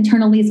 oils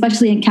internally,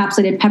 especially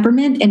encapsulated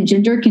peppermint and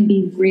ginger can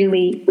be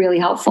really, really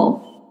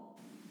helpful.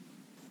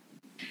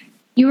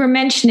 You were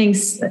mentioning,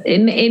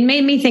 it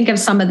made me think of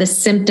some of the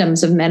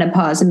symptoms of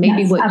menopause and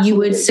maybe what absolutely. You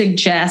would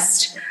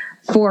suggest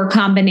for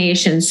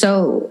combinations.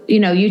 So,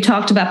 you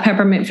talked about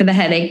peppermint for the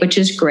headache, which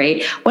is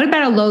great. What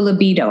about a low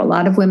libido? A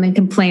lot of women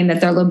complain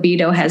that their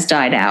libido has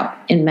died out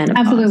in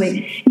menopause.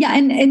 Absolutely. Yeah.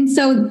 And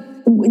so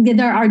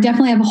there are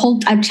definitely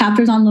I have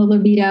chapters on low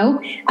libido,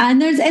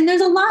 and there's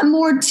a lot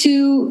more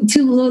to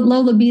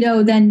low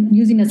libido than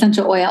using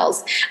essential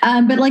oils.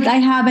 But like I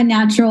have a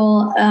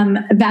natural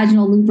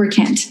vaginal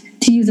lubricant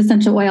to use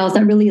essential oils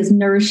that really is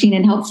nourishing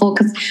and helpful,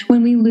 because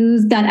when we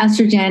lose that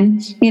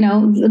estrogen,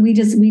 we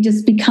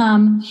just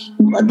become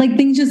like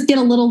things just get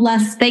a little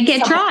less. They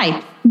get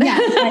dry.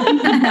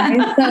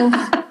 Yeah. So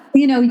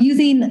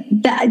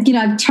using that,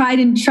 I've tried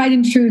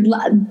and true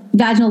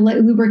vaginal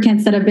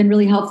lubricants that have been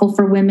really helpful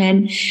for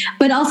women,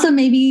 but also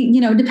maybe,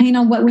 depending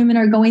on what women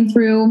are going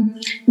through,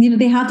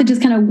 they have to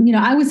just kind of,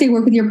 I would say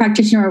work with your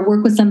practitioner or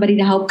work with somebody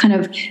to help kind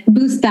of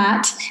boost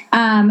that.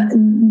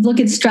 Look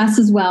at stress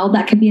as well.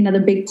 That could be another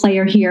big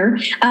player here.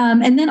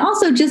 And then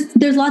also just,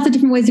 there's lots of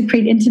different ways to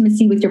create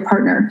intimacy with your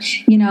partner,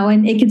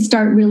 and it could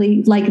start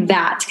really like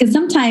that, because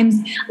sometimes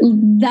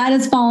that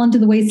has fallen to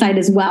the wayside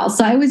as well.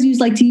 So I always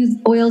like to use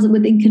oils in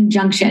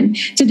conjunction.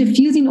 So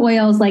diffusing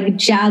oils like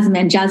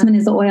jasmine. Jasmine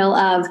is the oil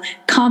of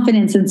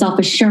confidence and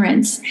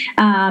self-assurance.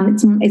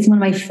 It's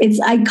one of my,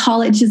 I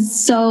call it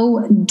just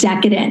so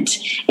decadent.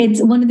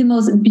 It's one of the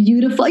most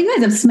beautiful. You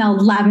guys have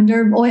smelled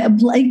lavender oil.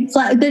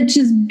 They're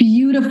just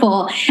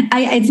beautiful.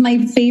 It's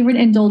my favorite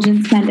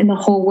indulgent scent in the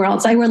whole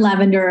world. So I wear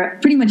lavender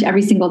pretty much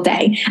every single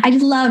day. I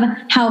just love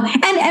how,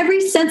 and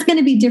every scent's going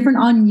to be different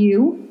on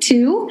you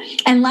too.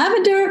 And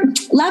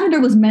lavender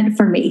was meant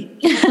for me.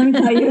 Let me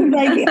tell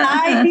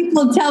you,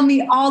 people tell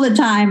me all the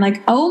time,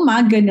 like, oh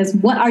my goodness,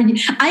 what are you?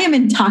 I am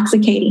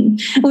intoxicating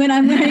when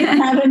I'm wearing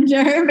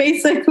lavender,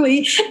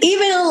 basically.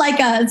 Even like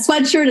a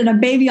sweatshirt and a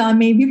baby on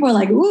me, people are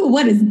like, ooh,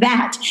 what is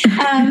that?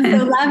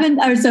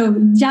 So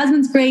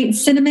jasmine's great.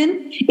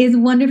 Cinnamon is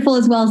wonderful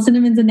as well.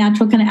 Cinnamon's a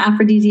natural kind of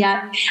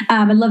aphrodisiac.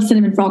 I love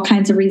cinnamon for all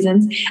kinds of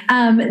reasons.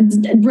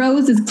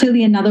 Rose is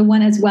clearly another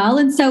one as well.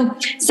 And so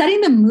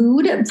setting the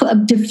mood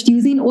of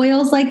diffusing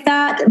oils like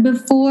that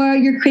before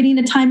you're creating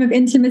a time of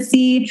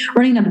intimacy,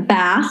 running a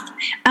bath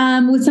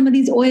with some of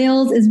these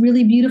oils is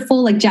really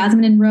beautiful, like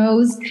jasmine and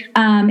rose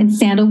and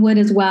sandalwood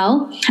as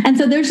well. And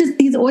so there's just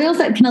these oils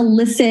that can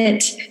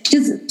elicit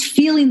just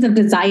feelings of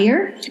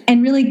desire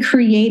and really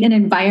create an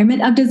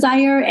environment of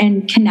desire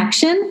and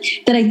connection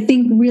that I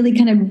think really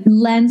kind of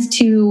lends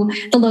to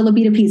the low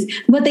libido piece.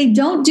 What they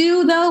don't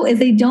do though is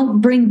they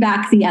don't bring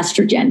back the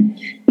estrogen.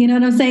 You know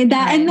what I'm saying?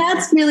 And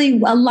that's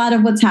really a lot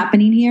of what's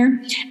happening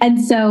here.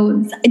 And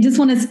so I just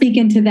want to speak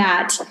into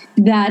that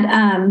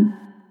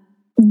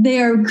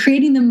they're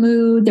creating the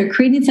mood, they're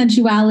creating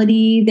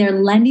sensuality, they're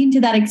lending to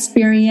that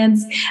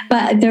experience,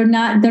 but they're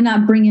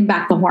not bringing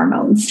back the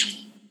hormones.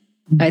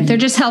 Right, they're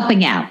just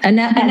helping out.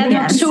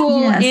 Another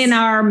tool in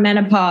our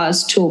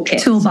menopause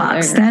toolkit.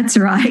 Toolbox, that's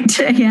right.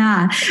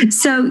 Yeah.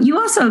 So you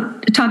also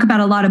talk about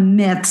a lot of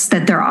myths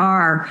that there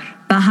are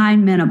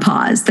behind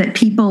menopause that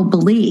people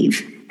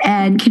believe.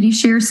 And can you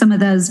share some of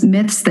those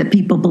myths that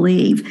people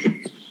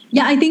believe?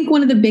 Yeah, I think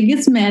one of the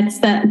biggest myths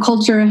that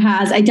culture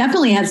has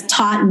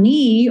taught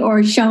me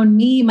or shown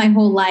me my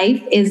whole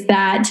life is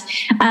that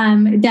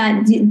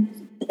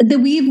that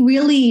we've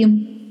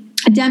really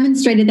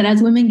demonstrated that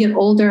as women get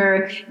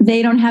older,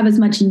 they don't have as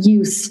much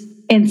use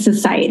in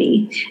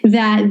society.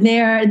 That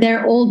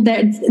they're old.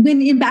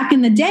 Back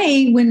in the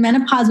day when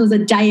menopause was a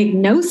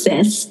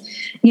diagnosis,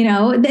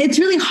 it's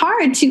really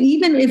hard to,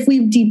 even if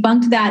we've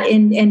debunked that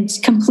and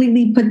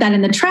completely put that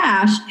in the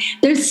trash,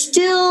 it's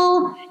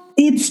still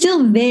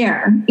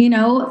there,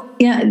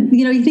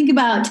 you think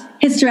about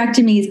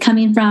hysterectomies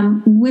coming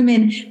from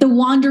women, the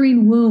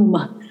wandering womb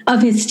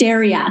of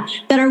hysteria,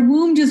 that our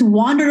womb just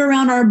wandered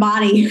around our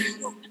body.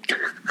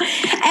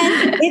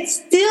 And it's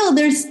still,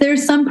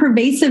 there's some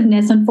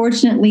pervasiveness,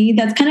 unfortunately,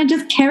 that's kind of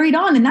just carried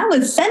on. And that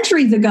was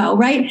centuries ago,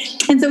 right?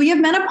 And so we have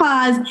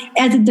menopause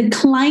as a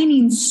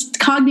declining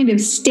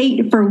cognitive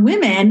state for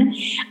women.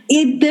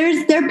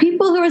 There are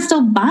people who are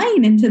still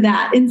buying into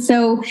that. And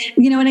so,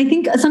 and I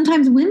think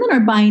sometimes women are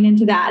buying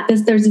into that.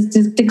 There's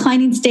this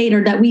declining state,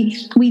 or that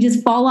we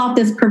just fall off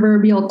this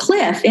proverbial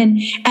cliff. And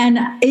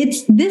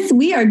it's this,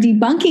 we are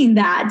debunking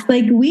that.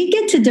 Like, we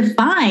get to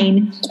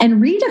define and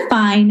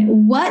redefine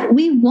what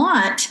we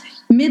want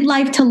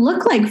midlife to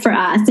look like for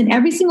us. And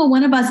every single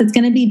one of us, it's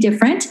going to be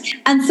different.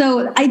 And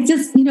so I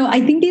just,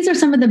 I think these are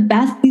the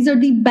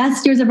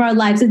best years of our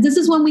lives. This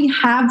is when we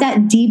have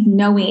that deep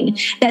knowing,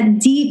 that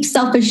deep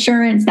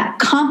self-assurance, that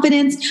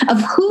confidence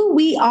of who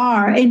we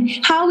are and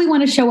how we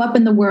want to show up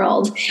in the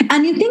world.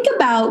 And you think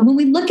about when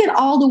we look at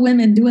all the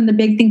women doing the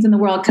big things in the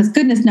world, because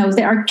goodness knows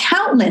there are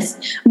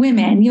countless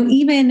women,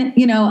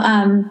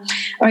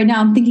 right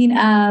now I'm thinking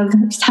of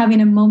just having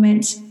a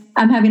moment.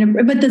 But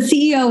the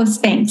CEO of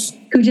Spanx,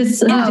 who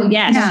just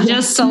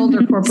just sold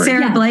her corporate.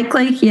 Sarah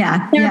Blakely,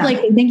 Sarah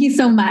Blakely, thank you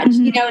so much.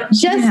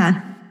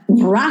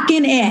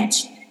 Rocking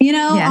it.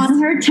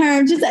 On her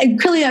terms, just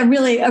clearly a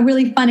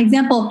really fun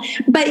example.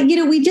 But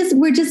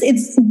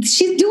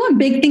she's doing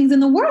big things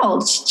in the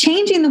world, she's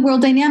changing the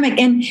world dynamic,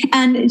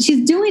 and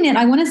she's doing it.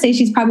 I want to say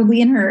she's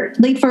probably in her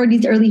late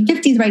 40s, early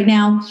 50s right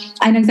now.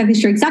 I'm not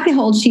exactly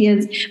how old she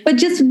is, but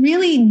just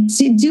really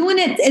doing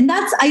it. And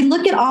I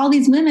look at all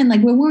these women,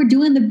 like when we're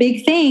doing the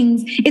big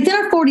things, it's in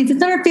our 40s,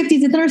 it's in our 50s,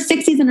 it's in our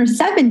 60s and our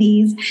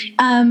 70s.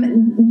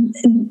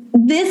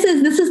 This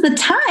is the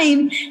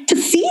time to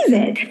seize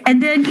it.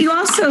 And then you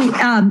also,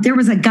 there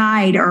was a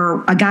guide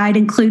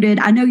included.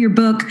 I know your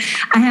book,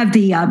 I have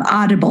the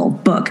Audible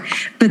book,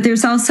 but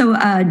there's also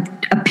a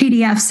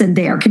PDFs in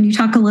there. Can you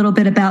talk a little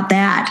bit about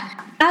that?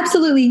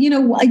 Absolutely. So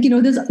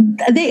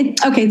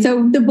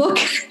the book,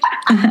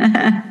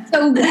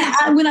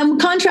 when I'm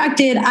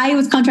contracted, I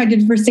was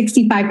contracted for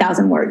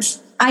 65,000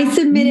 words. I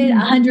submitted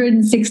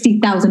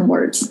 160,000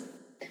 words.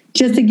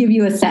 Just to give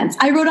you a sense,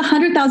 I wrote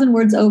 100,000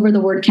 words over the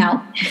word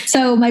count.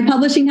 So my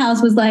publishing house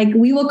was like,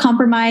 we will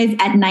compromise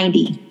at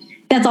 90.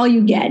 That's all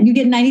you get. You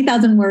get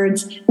 90,000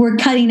 words. We're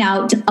cutting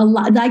out a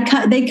lot.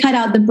 They cut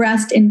out the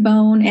breast and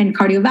bone and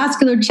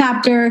cardiovascular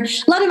chapter.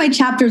 A lot of my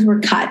chapters were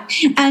cut.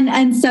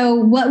 And so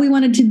what we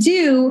wanted to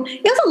do,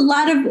 it was a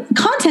lot of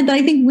content that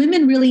I think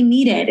women really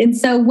needed. And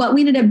so what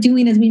we ended up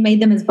doing is we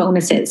made them as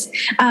bonuses,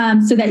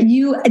 so that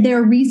there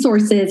are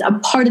resources, a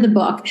part of the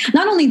book.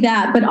 Not only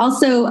that, but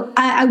also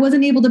I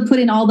wasn't able to put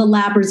in all the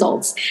lab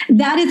results.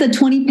 That is a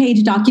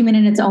 20-page document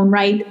in its own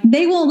right.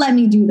 They won't let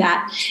me do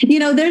that.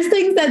 There's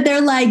things that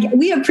they're like,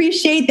 we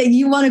appreciate that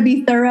you want to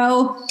be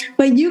thorough,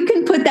 but you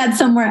can put that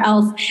somewhere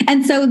else.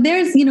 And so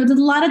there's a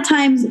lot of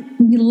times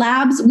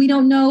labs we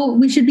don't know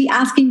we should be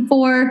asking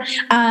for,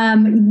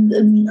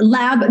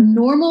 lab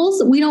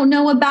normals we don't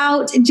know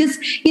about. Just,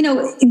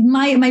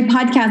 my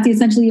podcast, the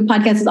Essentially You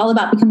podcast, is all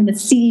about becoming the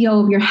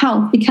CEO of your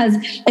health, because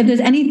if there's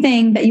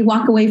anything that you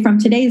walk away from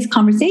today's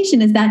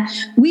conversation is that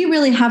we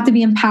really have to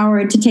be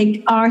empowered to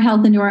take our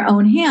health into our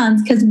own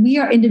hands, because we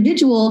are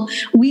individual.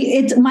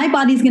 My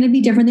body's going to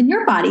be different than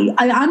your body.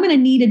 I'm going to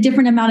need a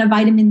different amount of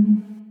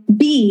vitamin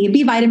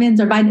B vitamins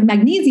or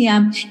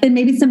magnesium than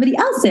maybe somebody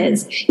else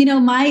is.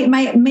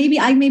 Maybe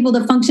I'm able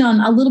to function on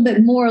a little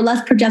bit more or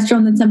less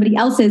progesterone than somebody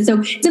else is. So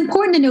it's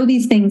important to know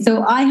these things.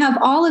 So I have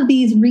all of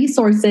these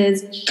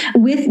resources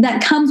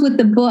that comes with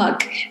the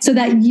book, so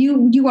that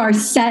you are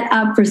set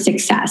up for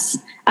success.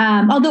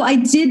 Although I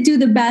did do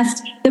the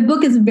best, the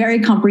book is very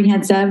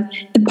comprehensive.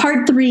 The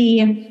part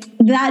 3,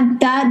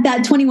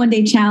 that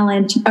 21-day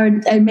challenge or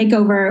a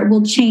makeover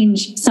will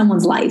change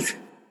someone's life.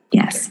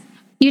 Yes.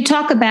 You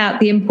talk about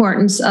the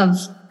importance of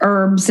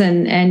herbs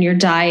and your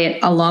diet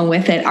along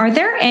with it. Are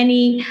there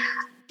any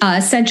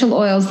essential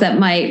oils that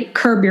might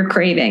curb your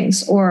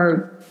cravings,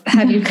 or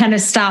have you kind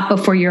of stopped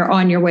before you're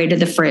on your way to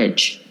the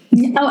fridge?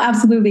 Oh,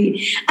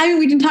 absolutely.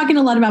 We've been talking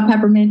a lot about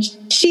peppermint.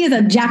 She is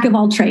a jack of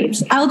all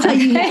trades. I'll tell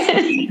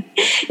you.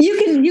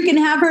 You can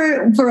have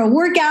her for a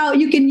workout.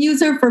 You can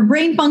use her for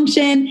brain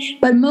function,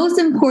 but most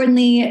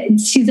importantly,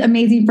 she's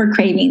amazing for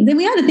cravings. And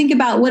we have to think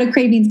about what a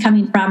craving's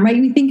coming from, right?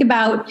 We think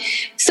about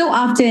so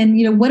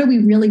often, what are we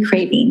really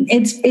craving?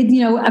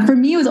 For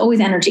me, it was always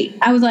energy.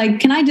 I was like,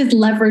 can I just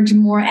leverage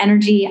more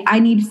energy? I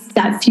need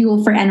that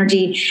fuel for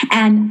energy,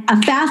 and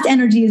a fast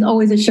energy is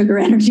always a sugar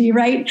energy,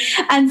 right?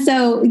 And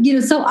so,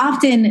 so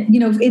often,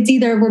 it's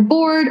either we're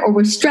bored or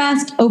we're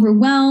stressed,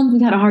 overwhelmed,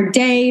 we've had a hard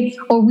day,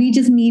 or we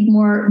just need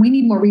more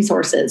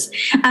resources.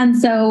 And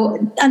so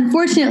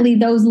unfortunately,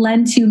 those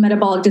lend to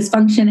metabolic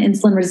dysfunction,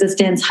 insulin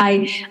resistance,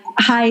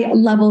 high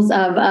levels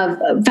of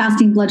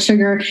fasting blood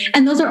sugar.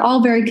 And those are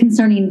all very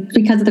concerning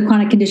because of the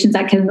chronic conditions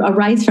that can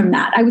arise from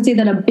that. I would say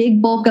that a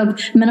big bulk of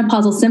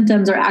menopausal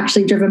symptoms are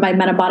actually driven by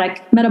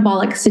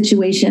metabolic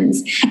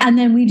situations. And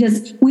then we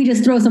just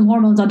throw some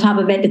hormones on top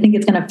of it to think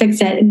it's going to fix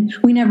it. And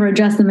we never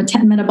address the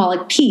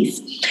metabolic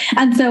piece.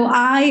 And so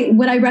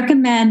what I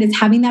recommend is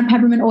having that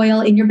peppermint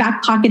oil in your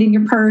back pocket, in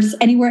your purse,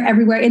 anywhere,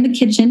 everywhere, in the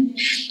kitchen,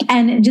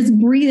 and just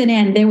breathe it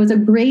in. There was a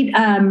great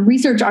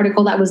research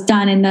article that was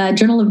done in the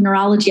Journal of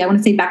Neurology, I want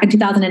to say back in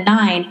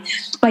 2009,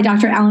 by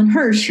Dr. Alan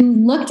Hirsch, who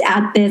looked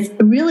at this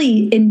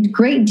really in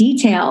great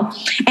detail.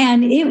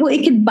 And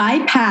it could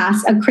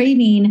bypass a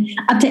craving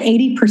up to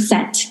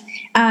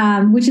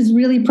 80%, which is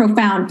really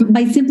profound,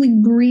 by simply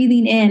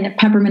breathing in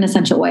peppermint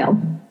essential oil.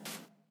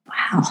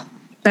 Wow.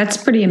 That's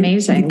pretty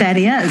amazing. That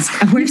is.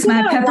 Where's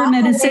my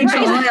peppermint essential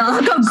oil?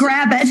 I'll go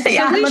grab it.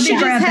 Yeah, so let me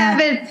grab that. Have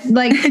it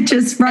like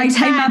just right in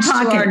my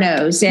pocket. To our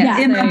nose. Yeah,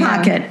 in my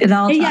pocket at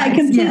all times. Yeah, it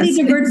completely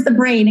diverts the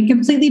brain. It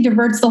completely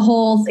diverts the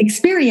whole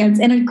experience.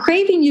 And a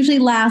craving usually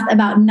lasts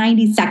about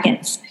 90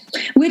 seconds,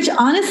 which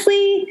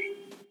honestly,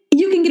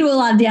 you can do a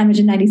lot of damage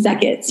in 90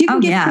 seconds. You can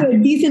get to a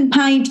decent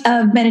pint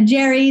of Ben &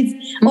 Jerry's,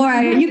 or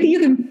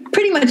you can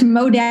pretty much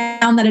mow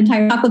down that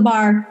entire chocolate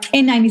bar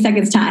in 90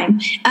 seconds time.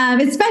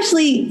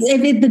 Especially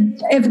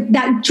if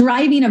that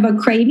driving of a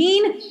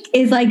craving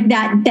is like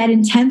that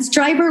intense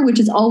driver, which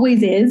is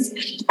always is,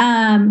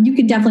 you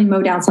can definitely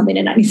mow down something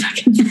in 90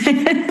 seconds.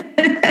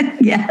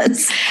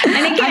 Yes.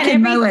 And again, I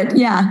can mow it.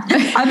 Yeah.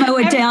 I mow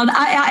it down.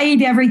 I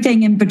eat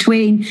everything in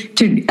between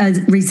to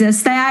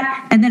resist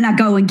that. And then I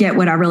go and get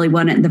what I really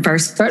wanted in the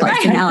first place.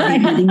 And I'll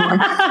eat anymore.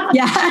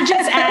 Yeah. I'm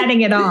just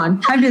adding it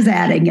on. I'm just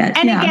adding it.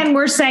 And again,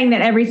 we're saying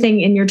that everything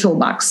in your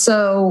toolbox.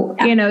 So,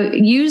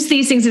 use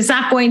these things. It's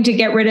not going to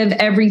get rid of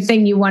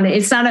everything you want.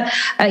 It's not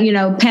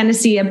a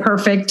panacea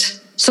perfect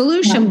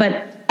solution,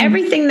 but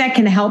everything that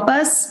can help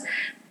us,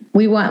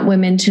 we want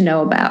women to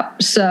know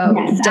about. So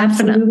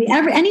definitely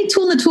any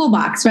tool in the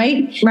toolbox,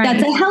 right?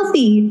 That's a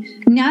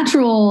healthy,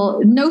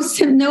 natural, no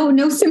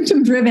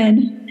symptom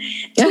driven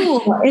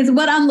tool is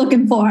what I'm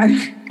looking for.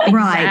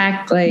 Right.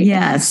 Exactly.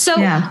 Yes. So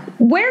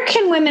where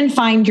can women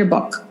find your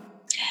book?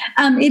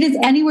 It is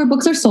anywhere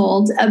books are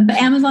sold.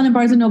 Amazon and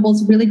Barnes & Noble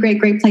is a really great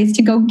place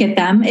to go get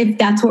them if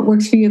that's what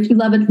works for you. If you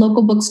love a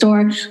local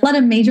bookstore, a lot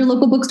of major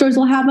local bookstores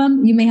will have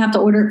them. You may have to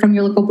order it from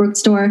your local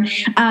bookstore.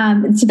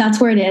 So that's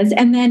where it is.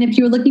 And then if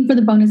you're looking for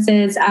the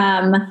bonuses,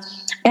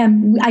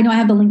 and I know I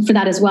have the link for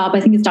that as well, but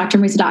I think it's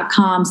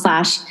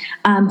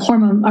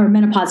drmariza.com/hormone or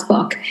menopause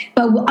book.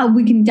 But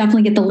we can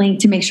definitely get the link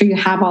to make sure you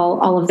have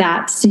all of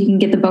that, so you can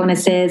get the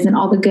bonuses and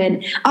all the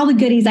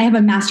goodies. I have a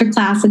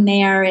masterclass in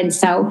there, and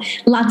so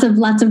lots of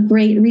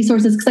great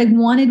resources, because I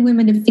wanted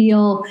women to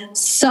feel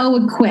so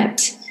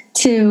equipped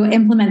to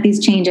implement these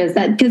changes.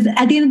 Because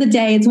at the end of the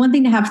day, it's one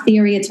thing to have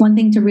theory, it's one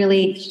thing to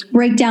really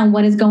break down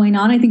what is going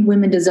on. I think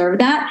women deserve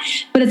that,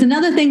 but it's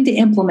another thing to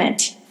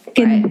implement.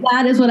 And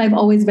that is what I've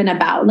always been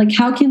about. Like,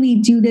 how can we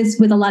do this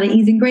with a lot of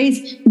ease and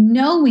grace,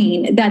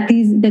 knowing that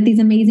these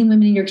amazing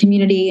women in your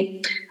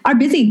community are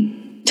busy,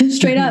 just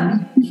straight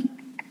up.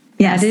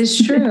 Yes, it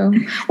is true.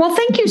 Well,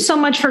 thank you so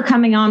much for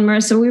coming on,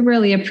 Marissa. We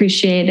really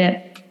appreciate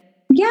it.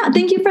 Yeah,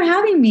 thank you for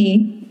having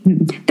me.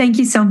 Thank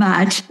you so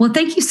much. Well,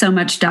 thank you so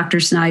much, Dr.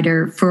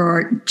 Snyder,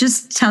 for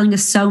just telling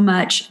us so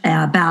much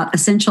about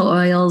essential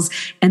oils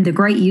and the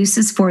great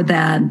uses for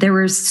them. There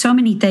were so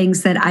many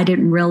things that I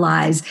didn't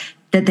realize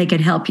that they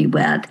could help you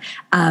with.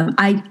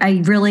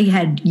 I really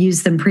had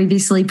used them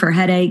previously for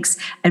headaches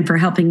and for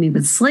helping me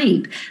with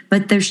sleep,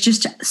 but there's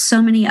just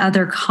so many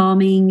other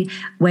calming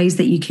ways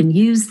that you can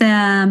use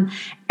them.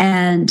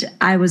 And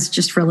I was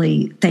just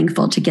really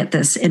thankful to get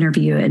this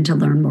interview and to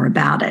learn more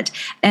about it.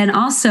 And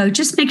also,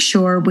 just make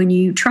sure when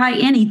you try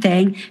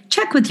anything,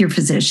 check with your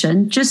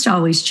physician. Just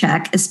always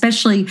check,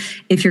 especially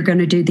if you're going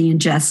to do the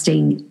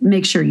ingesting.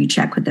 Make sure you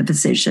check with the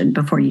physician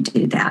before you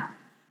do that.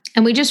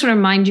 And we just want to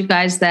remind you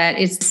guys that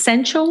it's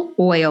Essential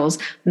Oils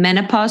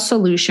Menopause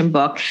Solution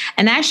book.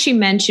 And as she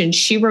mentioned,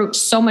 she wrote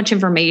so much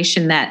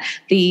information that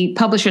the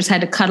publishers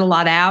had to cut a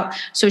lot out.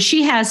 So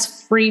she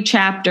has free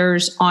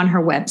chapters on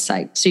her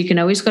website. So you can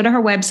always go to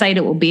her website.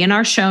 It will be in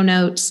our show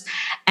notes,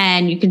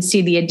 and you can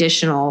see the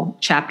additional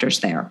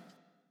chapters there.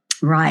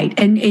 Right.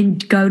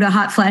 And go to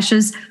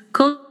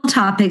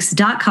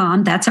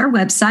hotflashescooltopics.com. That's our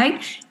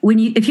website.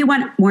 If you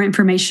want more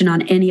information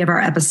on any of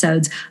our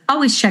episodes,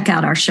 always check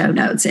out our show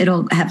notes.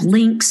 It'll have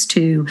links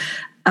to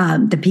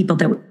the people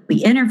that we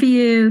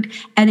interviewed,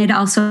 and it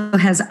also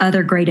has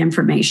other great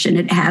information.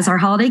 It has our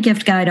holiday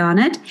gift guide on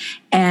it.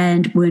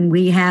 And when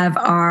we have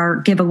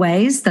our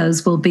giveaways,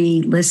 those will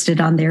be listed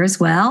on there as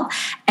well.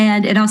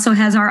 And it also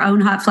has our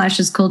own Hot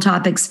Flashes Cool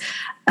Topics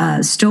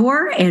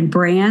store and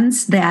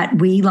brands that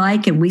we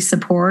like and we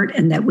support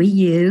and that we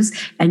use.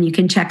 And you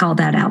can check all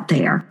that out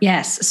there.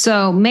 Yes.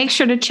 So make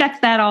sure to check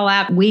that all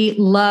out. We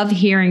love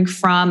hearing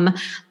from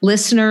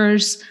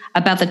listeners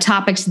about the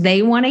topics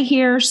they want to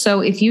hear.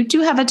 So if you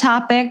do have a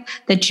topic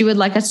that you would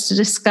like us to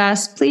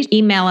discuss, please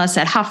email us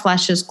at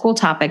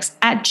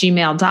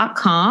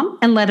hotflashescooltopics@gmail.com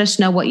and let us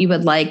know what you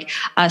would like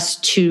us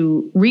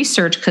to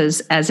research,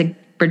 because as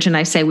Bridget and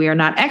I say, we are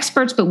not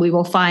experts, but we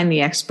will find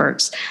the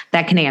experts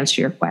that can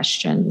answer your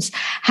questions.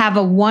 Have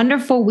a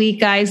wonderful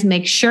week, guys.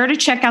 Make sure to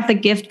check out the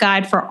gift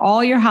guide for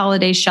all your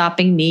holiday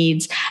shopping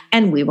needs,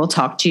 and we will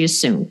talk to you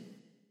soon.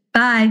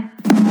 Bye.